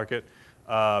bookmark it.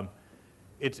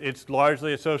 It's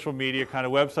largely a social media kind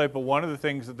of website, but one of the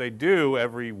things that they do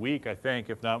every week, I think,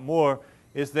 if not more,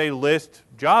 is they list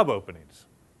job openings,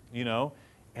 you know,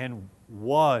 and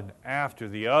one after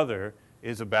the other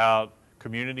is about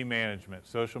community management,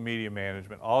 social media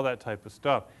management, all that type of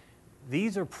stuff.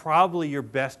 These are probably your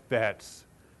best bets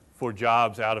for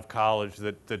jobs out of college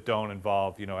that don't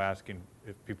involve, you know, asking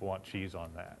if people want cheese on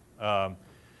that.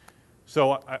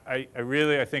 So I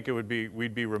think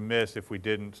we'd be remiss if we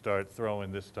didn't start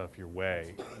throwing this stuff your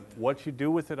way. What you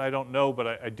do with it, I don't know,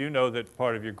 but I do know that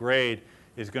part of your grade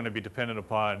is going to be dependent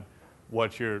upon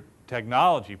what your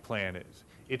technology plan is.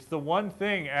 It's the one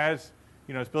thing, as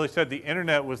you know, as Billy said, the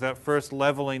internet was that first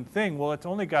leveling thing. Well, it's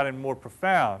only gotten more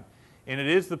profound. And it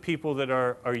is the people that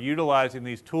are utilizing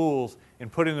these tools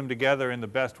and putting them together in the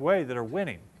best way that are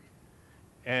winning.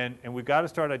 And we've got to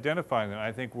start identifying them.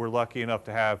 I think we're lucky enough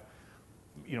to have,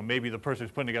 you know, maybe the person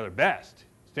who's putting together best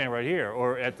standing right here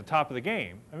or at the top of the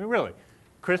game. I mean, really.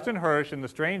 Kristen Hirsch and the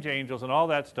Strange Angels and all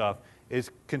that stuff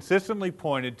is consistently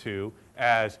pointed to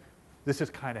as this is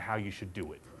kind of how you should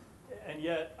do it. And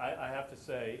yet, I have to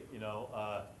say, you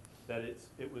know, that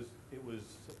it was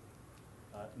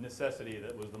necessity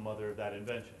that was the mother of that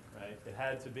invention, right? It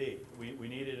had to be. We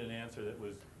needed an answer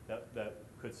that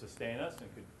could sustain us and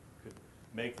could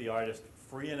make the artist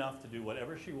free enough to do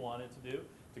whatever she wanted to do,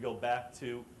 to go back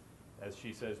to, as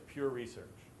she says, pure research,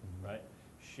 right?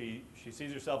 She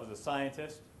sees herself as a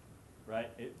scientist, right?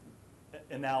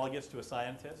 Analogous to a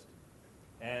scientist.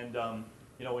 And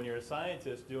you know, when you're a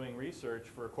scientist doing research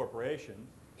for a corporation,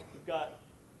 you've got,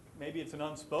 maybe it's an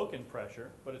unspoken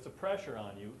pressure, but it's a pressure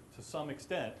on you to some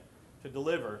extent to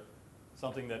deliver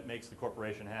something that makes the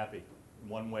corporation happy in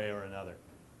one way or another.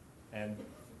 And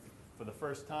for the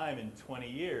first time in 20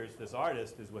 years, this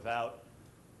artist is without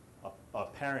a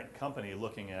parent company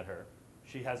looking at her.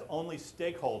 She has only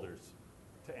stakeholders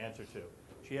to answer to.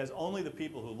 She has only the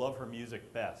people who love her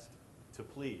music best to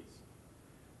please.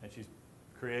 And she's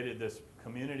created this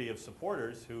community of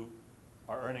supporters who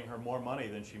are earning her more money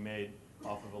than she made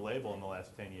off of a label in the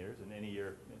last 10 years, and any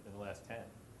year in the last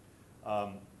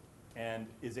 10. And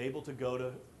is able to go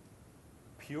to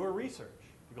pure research,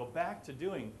 to go back to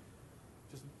doing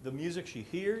just the music she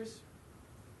hears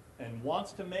and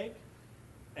wants to make,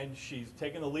 and she's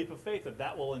taken the leap of faith that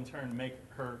that will in turn make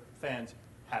her fans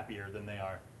happier than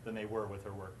they were with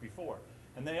her work before.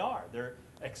 And they are. They're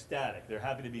ecstatic. They're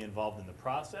happy to be involved in the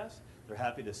process. They're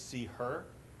happy to see her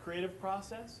creative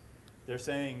process. They're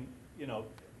saying, you know,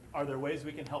 are there ways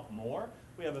we can help more?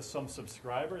 We have some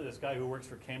subscriber, this guy who works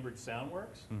for Cambridge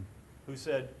Soundworks, who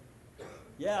said,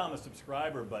 yeah, I'm a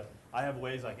subscriber, but I have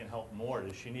ways I can help more.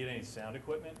 Does she need any sound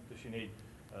equipment? Does she need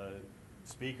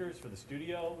speakers for the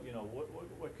studio? You know,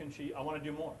 what can she, I want to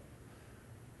do more.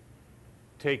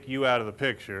 Take you out of the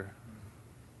picture,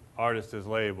 artist as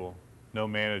label, no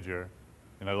manager,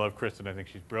 and I love Kristen, I think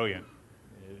she's brilliant.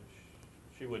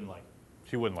 She wouldn't like it.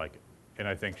 She wouldn't like it. And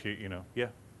I think she, you know, yeah.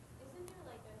 Isn't there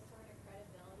like a sort of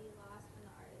credibility loss when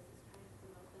the artist is trying to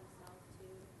promote themselves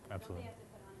too? Like, Absolutely. don't they have to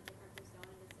put on a different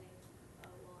persona to say,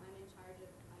 oh, well, I'm in charge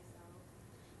of myself?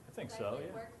 I think So so, I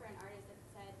did yeah. work for an artist that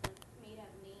said, like, made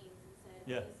up names and said,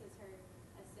 Yeah. this is her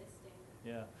assisting.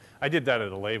 Yeah. I did that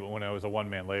at a label. When I was a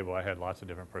one-man label, I had lots of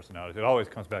different personalities. It always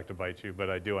comes back to bite you, but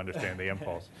I do understand the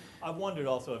impulse. I've wondered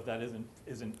also if that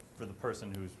isn't for the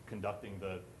person who's conducting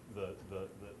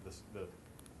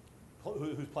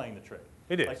who's playing the trick.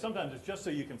 It is. Like sometimes it's just so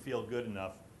you can feel good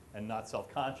enough and not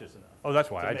self-conscious enough. Oh,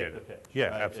 that's why to I make did the it. pitch, Yeah,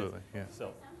 right? absolutely. Yeah.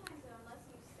 So, Sometimes though, unless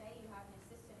you say you have an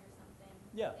assistant or something,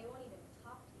 Yeah. they won't even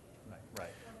talk to you. right.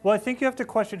 Well, I think you have to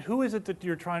question, who is it that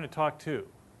you're trying to talk to?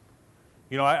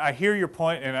 You know, I hear your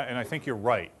point, and I think you're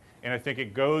right. And I think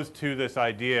it goes to this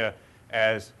idea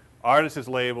as artist's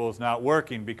label is not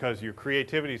working because your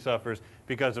creativity suffers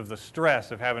because of the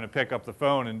stress of having to pick up the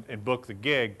phone and book the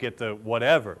gig, get the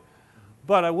whatever.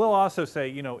 But I will also say,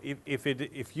 you know,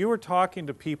 if you are talking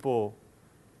to people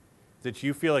that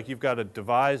you feel like you've got to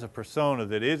devise a persona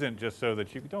that isn't just so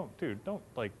that you don't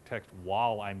like text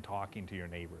while I'm talking to your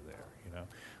neighbor there, you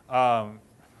know.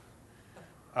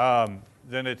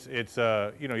 Then it's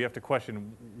you know, you have to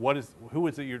question who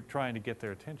is it you're trying to get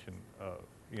their attention of,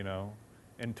 you know,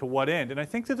 and to what end. And I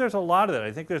think that there's a lot of that.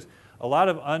 I think there's a lot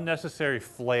of unnecessary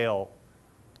flail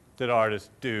that artists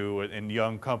do and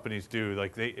young companies do.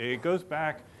 Like it goes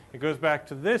back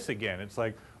to this again. It's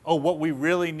like, oh, what we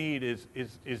really need is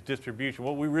distribution.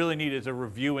 What we really need is a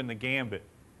review in the gambit.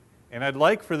 And I'd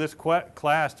like for this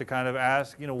class to kind of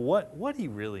ask, what do you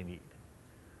really need?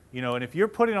 And if you're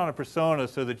putting on a persona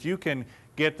so that you can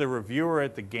get the reviewer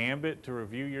at the gambit to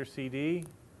review your CD,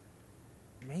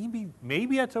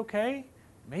 maybe that's okay.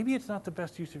 Maybe it's not the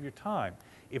best use of your time.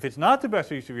 If it's not the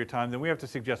best use of your time, then we have to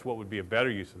suggest what would be a better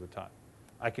use of the time.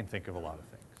 I can think of a lot of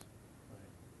things.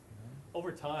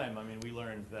 Over time, I mean, we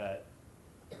learned that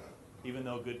even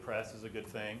though good press is a good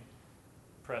thing,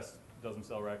 press doesn't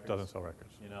sell records. Doesn't sell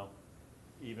records.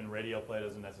 Even radio play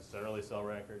doesn't necessarily sell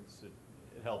records.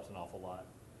 It helps an awful lot.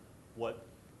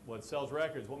 What sells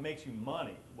records, what makes you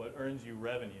money, what earns you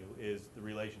revenue is the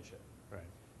relationship. Right.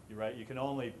 You're right. You can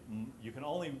only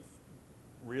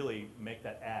really make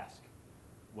that ask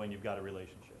when you've got a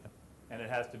relationship, and it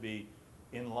has to be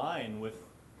in line with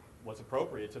what's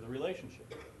appropriate to the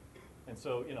relationship. And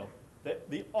so,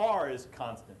 the R is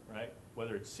constant, right?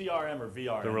 Whether it's CRM or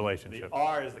VRM, The relationship. The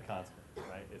R is the constant,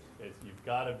 right? You've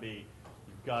got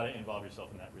to involve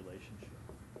yourself in that relationship.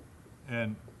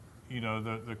 And,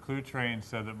 the Clue Train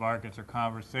said that markets are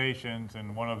conversations,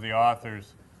 and one of the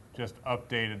authors just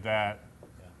updated that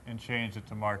and changed it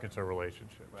to markets are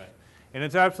relationship. Right. And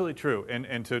it's absolutely true.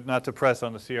 And not to press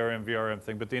on the CRM, VRM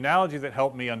thing, but the analogy that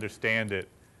helped me understand it,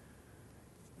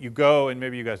 you go, and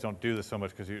maybe you guys don't do this so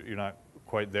much because you're not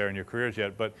quite there in your careers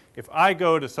yet, but if I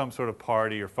go to some sort of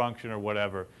party or function or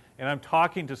whatever, and I'm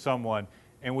talking to someone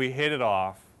and we hit it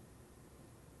off,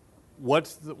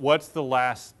 what's the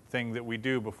last thing that we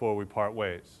do before we part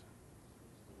ways?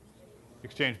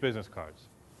 Exchange business cards.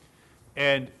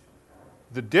 And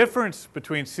the difference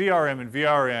between CRM and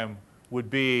VRM would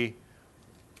be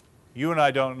you and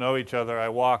I don't know each other. I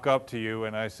walk up to you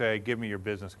and I say, give me your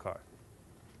business card.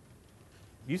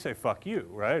 You say, fuck you,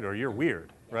 right? Or you're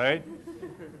weird, right?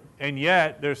 And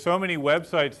yet, there's so many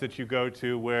websites that you go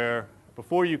to where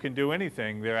before you can do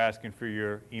anything, they're asking for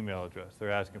your email address.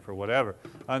 They're asking for whatever.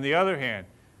 On the other hand,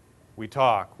 we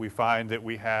talk. We find that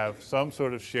we have some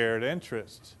sort of shared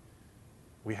interest.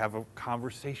 We have a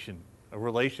conversation, a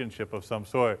relationship of some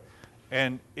sort.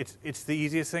 And it's the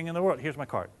easiest thing in the world. Here's my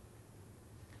card.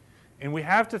 And we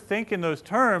have to think in those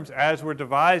terms as we're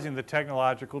devising the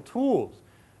technological tools.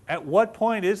 At what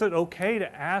point is it okay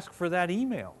to ask for that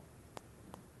email?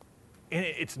 And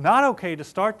it's not okay to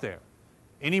start there,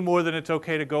 any more than it's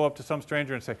okay to go up to some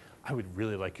stranger and say, I would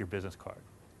really like your business card.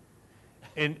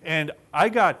 And I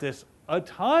got this a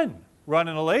ton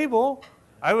running a label.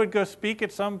 I would go speak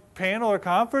at some panel or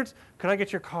conference. Could I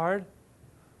get your card?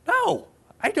 No,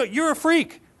 I don't. You're a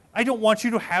freak. I don't want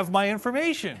you to have my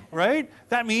information, right?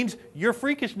 That means your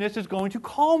freakishness is going to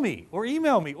call me or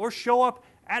email me or show up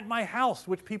at my house,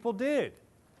 which people did,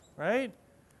 right?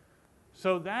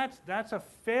 So that's a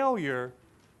failure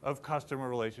of customer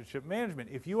relationship management.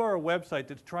 If you are a website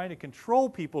that's trying to control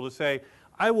people to say,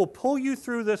 I will pull you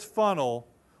through this funnel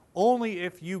only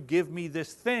if you give me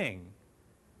this thing,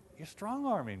 you're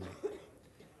strong-arming me.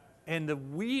 And the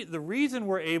reason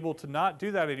we're able to not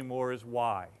do that anymore is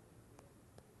why?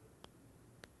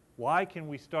 Why can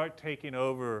we start taking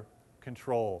over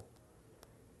control?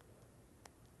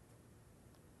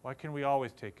 Why can we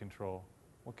always take control?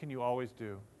 What can you always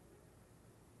do?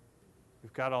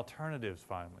 We've got alternatives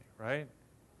finally, right?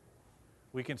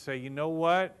 We can say, you know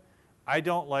what? I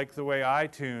don't like the way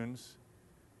iTunes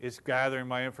is gathering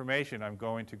my information. I'm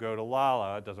going to go to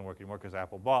Lala. It doesn't work anymore because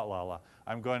Apple bought Lala.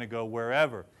 I'm going to go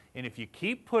wherever. And if you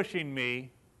keep pushing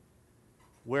me,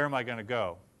 where am I going to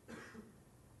go?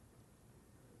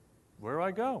 Where do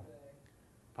I go?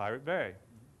 Pirate Bay.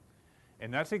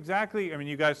 And that's exactly, I mean,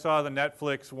 you guys saw the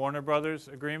Netflix Warner Brothers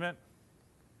agreement?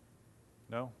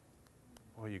 No?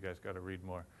 Oh, you guys got to read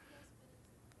more.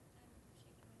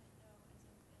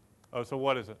 Oh, so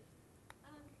what is it?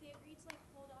 They agreed to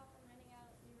hold off on renting out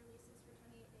new releases for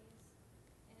 28 days,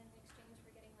 and in exchange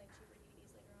for getting cheaper DVDs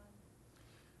later on,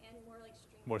 and more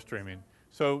streaming. More streaming.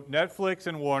 So Netflix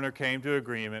and Warner came to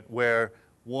agreement where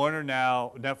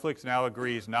Netflix now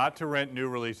agrees not to rent new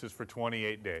releases for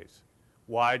 28 days.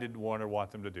 Why did Warner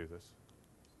want them to do this?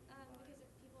 Because if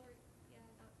people are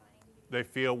not buying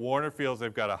DVDs. Warner feels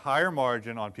they've got a higher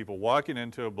margin on people walking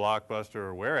into a Blockbuster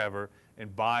or wherever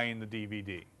and buying the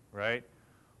DVD, right?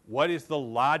 What is the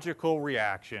logical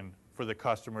reaction for the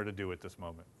customer to do at this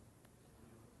moment?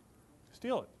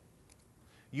 Steal it.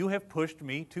 You have pushed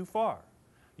me too far.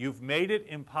 You've made it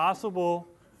impossible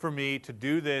for me to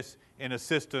do this in a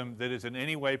system that is in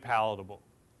any way palatable.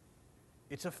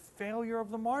 It's a failure of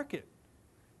the market,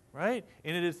 right?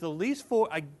 And it is the least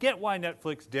I get why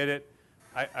Netflix did it.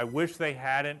 I wish they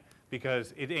hadn't,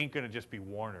 because it ain't going to just be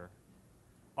Warner.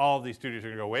 all of these studios are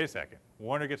going to go, wait a second,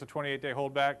 Warner gets a 28-day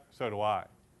holdback, so do I.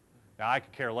 Now, I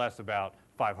could care less about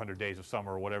 500 Days of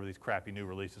Summer or whatever these crappy new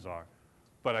releases are.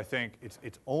 But I think it's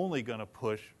only going to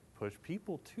push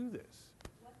people to this.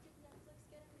 What did Netflix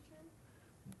get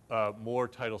in return? More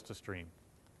titles to stream,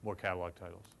 more catalog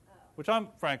titles, Oh. which I'm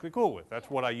frankly cool with. That's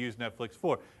what I use Netflix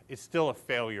for. It's still a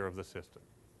failure of the system,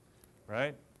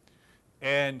 right?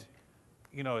 And,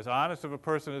 you know, as honest of a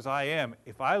person as I am,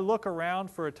 if I look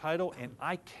around for a title and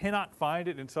I cannot find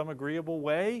it in some agreeable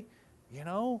way, you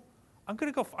know, I'm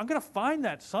going to find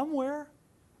that somewhere.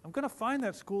 I'm going to find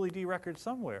that School ED record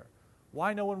somewhere.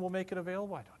 Why no one will make it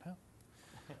available, I don't know.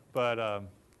 But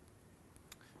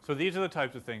so these are the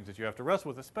types of things that you have to wrestle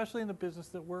with, especially in the business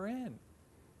that we're in.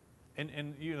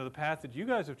 And you know, the path that you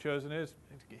guys have chosen is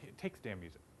take the damn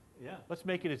music. Yeah. Let's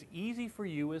make it as easy for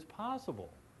you as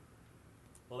possible.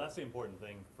 Well, that's the important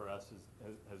thing for us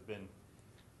has been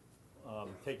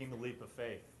taking the leap of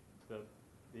faith.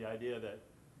 The idea that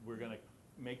we're going to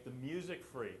make the music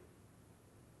free.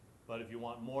 But if you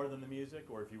want more than the music,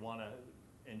 or if you want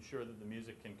to ensure that the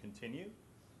music can continue,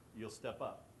 you'll step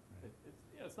up.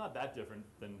 It's not that different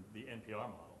than the NPR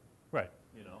model. Right.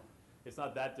 You know, it's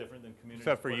not that different than community.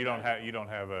 Except for you don't supported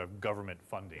have a government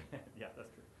funding. Yeah,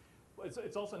 that's true. Well,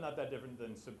 it's also not that different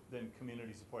than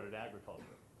community supported agriculture,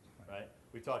 right?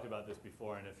 We talked about this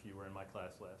before, and if you were in my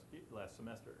class last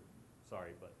semester,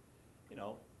 sorry, but you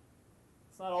know,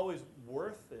 it's not always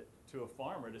worth it to a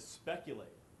farmer to speculate,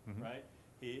 right?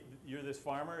 You're this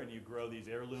farmer and you grow these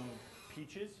heirloom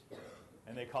peaches,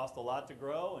 and they cost a lot to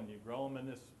grow, and you grow them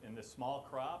in this small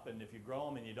crop, and if you grow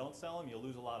them and you don't sell them, you'll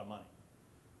lose a lot of money.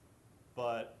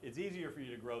 But it's easier for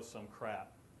you to grow some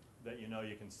crap that you know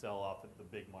you can sell off at the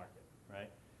big market, right?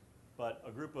 But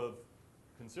a group of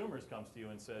consumers comes to you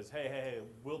and says, hey,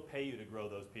 we'll pay you to grow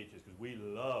those peaches because we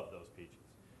love those peaches,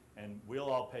 and we'll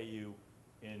all pay you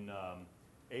in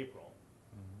April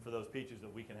for those peaches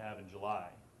that we can have in July.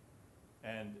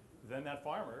 And then that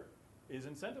farmer is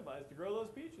incentivized to grow those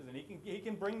peaches, and he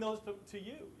can bring those to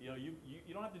you. You know, you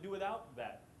don't have to do without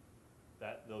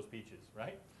those peaches,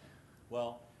 right?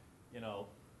 Well, you know,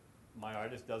 my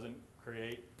artist doesn't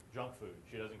create junk food.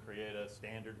 She doesn't create a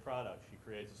standard product. She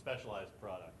creates a specialized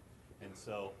product. And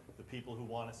so the people who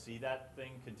want to see that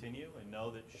thing continue and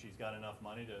know that she's got enough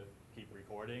money to keep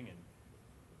recording and,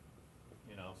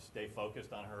 you know, stay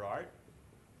focused on her art,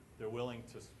 they're willing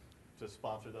to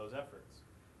sponsor those efforts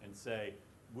and say,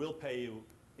 we'll pay you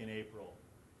in April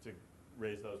to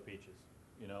raise those peaches,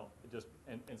 you know,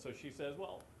 and so she says,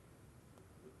 well,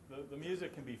 the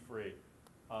music can be free,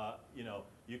 you know,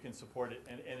 you can support it,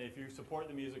 and if you support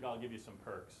the music, I'll give you some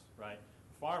perks, right?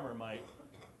 The farmer might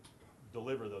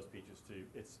deliver those peaches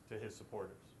to his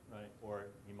supporters, right? Or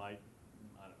he might,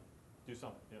 I don't know, do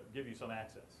something, you know, give you some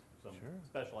access, some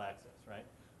special access, right?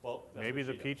 Well, Maybe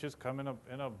the peaches come in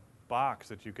a box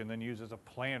that you can then use as a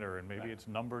planter, and maybe it's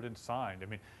numbered and signed. I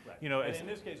mean, you know, and in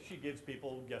this case, she gives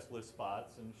people guest list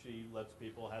spots, and she lets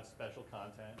people have special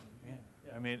content.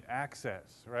 I mean,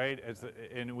 access, right?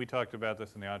 And we talked about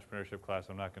this in the entrepreneurship class.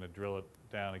 I'm not going to drill it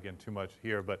down again too much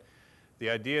here, but the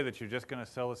idea that you're just going to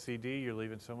sell a CD, you're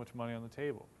leaving so much money on the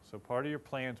table. So part of your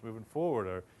plans moving forward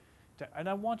are, and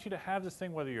I want you to have this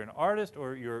thing, whether you're an artist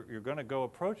or you're going to go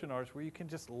approach an artist, where you can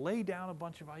just lay down a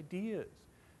bunch of ideas.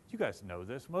 You guys know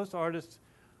this. Most artists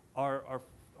are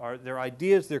their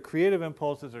ideas, their creative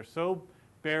impulses are so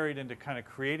buried into kind of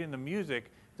creating the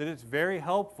music that it's very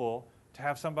helpful to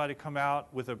have somebody come out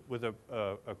with a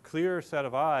clear set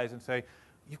of eyes and say,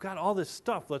 you've got all this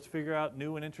stuff, let's figure out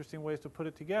new and interesting ways to put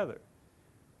it together.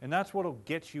 And that's what will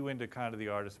get you into kind of the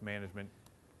artist management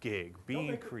gig,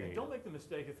 being creative. Don't make the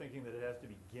mistake of thinking that it has to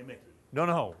be gimmicky.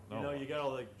 No. You know, you got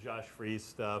all the Josh Freese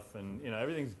stuff, and you know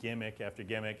everything's gimmick after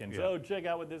gimmick, and so check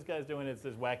out what this guy's doing. It's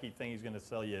this wacky thing. He's going to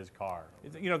sell you his car.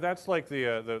 You know, that's like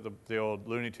the old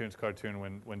Looney Tunes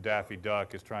cartoon when Daffy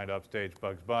Duck is trying to upstage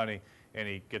Bugs Bunny, and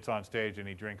he gets on stage and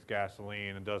he drinks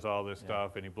gasoline and does all this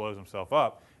stuff, and he blows himself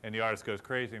up, and the artist goes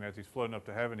crazy, and as he's floating up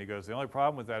to heaven, he goes, the only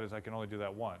problem with that is I can only do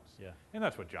that once. Yeah. And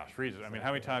that's what Josh Freese is. I mean,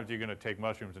 how many times are you going to take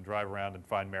mushrooms and drive around and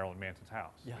find Marilyn Manson's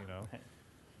house? Yeah. You know,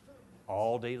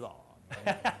 all day long.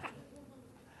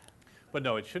 But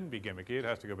no, it shouldn't be gimmicky. It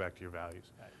has to go back to your values.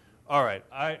 All right.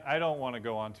 I don't want to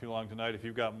go on too long tonight. If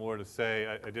you've got more to say,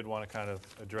 I did want to kind of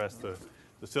address the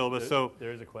syllabus. So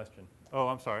there is a question. Oh,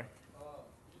 I'm sorry. You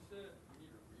said we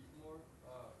need to read more.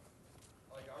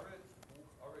 Like I read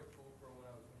Coolfer when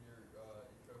I was in your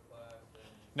intro class.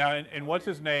 Now, and what's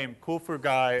his name? Coolfer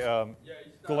guy. Yeah, he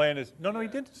stopped. Glenn is. No, he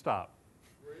didn't stop.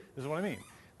 Really? This is what I mean.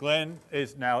 Glenn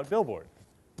is now at Billboard,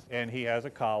 and he has a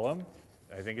column.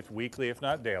 I think it's weekly, if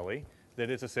not daily, that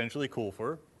is essentially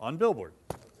Coolfer on Billboard.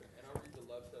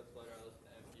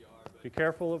 Be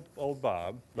careful of old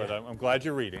Bob, but Yeah. I'm glad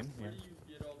you're reading. Yeah. Where do you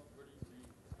get all, where do you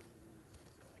read?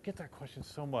 I get that question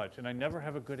so much, and I never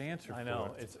have a good answer I for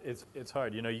know, it. it's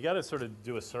hard. You know, you got to sort of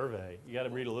do a survey. You got to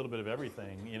read a little bit of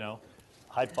everything, you know,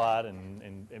 Hypebot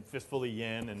and Fistful of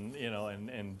Yin, and, you know,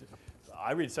 and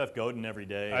I read Seth Godin every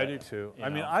day. I do too. You I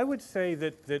mean, know. I would say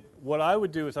that what I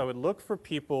would do is I would look for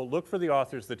people, look for the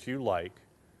authors that you like,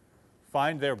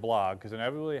 find their blog, because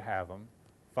inevitably you have them,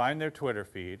 find their Twitter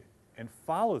feed, and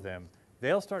follow them.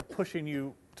 They'll start pushing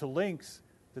you to links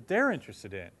that they're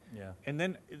interested in. Yeah. And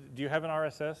then, do you have an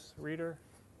RSS reader?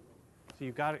 So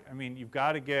you've got to, I mean, you've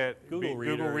got to get Google Google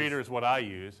Reader Reader is- is what I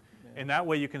use, and that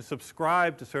way you can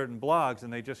subscribe to certain blogs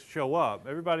and they just show up.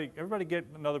 Everybody get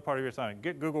another part of your assignment.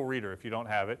 Get Google Reader if you don't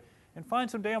have it, and find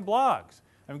some damn blogs.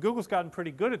 I mean, Google's gotten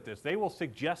pretty good at this. They will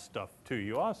suggest stuff to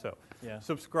you also. Yeah.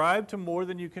 Subscribe to more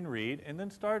than you can read, and then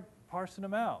start parsing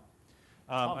them out.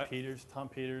 Tom I- Peters. I've Tom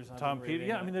been Peters, reading.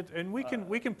 yeah, I mean, and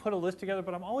we can put a list together,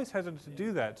 but I'm always hesitant to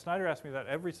do that. Snyder asks me that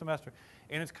every semester,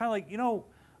 and it's kind of like, you know,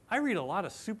 I read a lot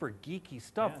of super geeky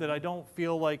stuff Yeah. that I don't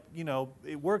feel like, you know,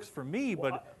 it works for me,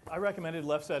 Well, but I recommended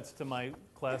Left Sets to my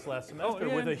class last semester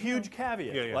yeah, with a yeah. huge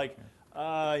caveat. Yeah, yeah, like,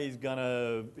 he's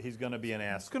gonna be an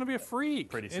ass. it's going to be a freak.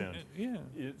 Pretty soon.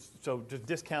 Yeah. So just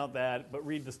discount that, but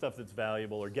read the stuff that's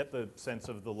valuable, or get the sense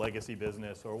of the legacy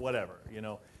business, or whatever. You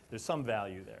know, there's some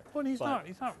value there. Well, and he's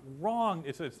But- not wrong.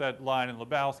 It's that line in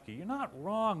Lebowski. You're not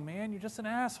wrong, man. You're just an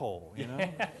asshole, you know?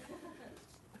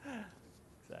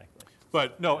 Exactly.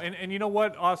 But no, and you know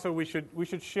what? Also, we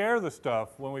should share the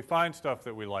stuff when we find stuff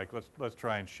that we like. Let's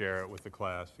try and share it with the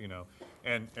class, you know.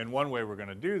 And one way we're going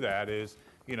to do that is,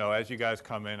 you know, as you guys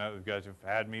come in, you guys have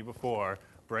had me before.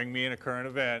 Bring me in a current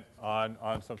event on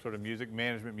some sort of music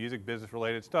management, music business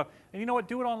related stuff. And you know what?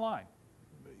 Do it online.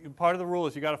 Part of the rule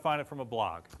is you got to find it from a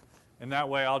blog, and that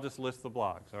way I'll just list the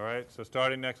blogs. All right. So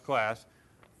starting next class,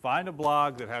 find a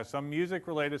blog that has some music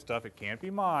related stuff. It can't be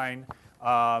mine,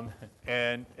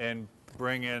 and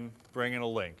bring in a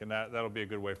link, and that'll be a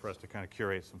good way for us to kind of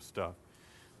curate some stuff.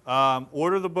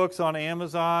 Order the books on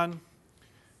Amazon.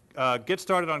 Get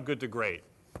started on Good to Great.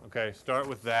 Okay, start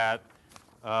with that.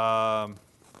 The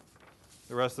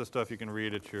rest of the stuff you can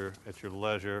read at your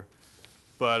leisure.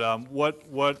 But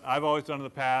what I've always done in the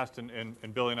past,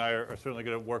 and Billy and I are certainly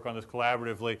going to work on this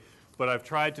collaboratively, but I've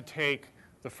tried to take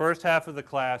the first half of the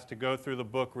class to go through the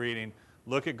book reading,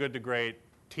 look at Good to Great,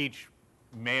 teach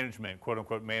management, quote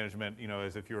unquote management, you know,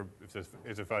 as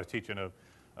if I was teaching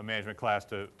a management class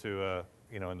to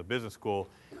you know, in the business school,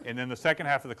 and then the second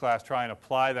half of the class try and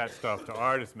apply that stuff to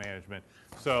artist management.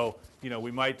 So, you know,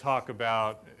 we might talk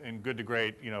about in Good to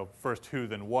Great, you know, first who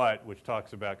then what, which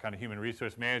talks about kind of human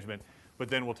resource management, but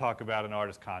then we'll talk about an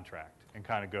artist contract and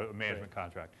kind of go a management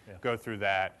contract, Yeah. go through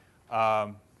that.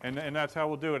 And that's how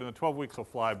we'll do it. And the 12 weeks will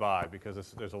fly by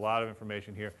because there's a lot of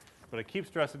information here. But I keep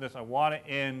stressing this. I want to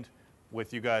end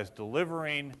with you guys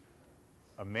delivering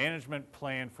a management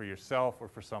plan for yourself or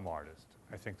for some artist.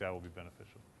 I think that will be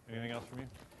beneficial. Anything else from you?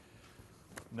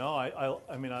 No,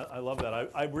 I mean, I love that.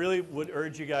 I really would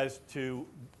urge you guys to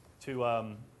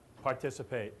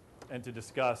participate and to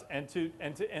discuss and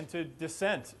to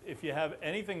dissent. If you have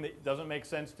anything that doesn't make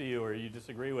sense to you or you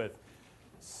disagree with,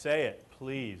 say it,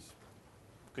 please.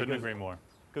 Couldn't agree more.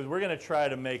 Because we're going to try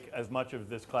to make as much of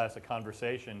this class a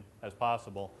conversation as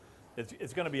possible.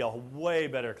 It's going to be a way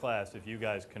better class if you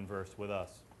guys converse with us.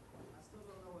 I still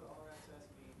don't know what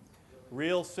RSS means.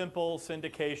 Real simple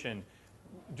syndication.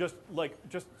 Just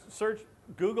search,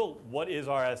 Google what is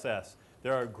RSS.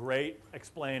 There are great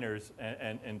explainers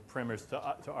and primers to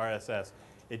RSS.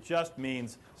 It just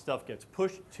means stuff gets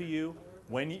pushed to you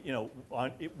when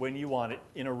when you want it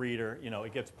in a reader. You know,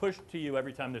 it gets pushed to you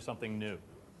every time there's something new,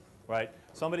 right?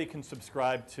 Somebody can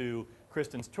subscribe to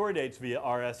Kristen's tour dates via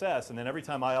RSS, and then every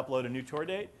time I upload a new tour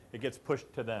date, it gets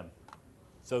pushed to them.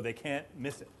 So they can't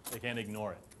miss it. They can't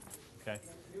ignore it. Okay?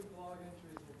 New blog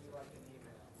entries will be like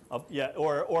an email. Yeah,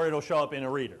 or it'll show up in a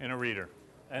reader. In a reader.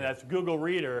 And that's Google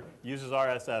Reader uses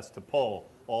RSS to pull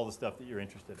all the stuff that you're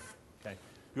interested in. Okay?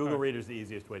 Google Reader is the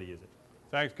easiest way to use it.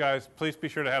 Thanks, guys. Please be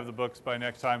sure to have the books by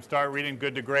next time. Start reading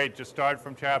Good to Great. Just start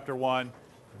from chapter 1.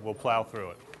 We'll plow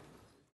through it.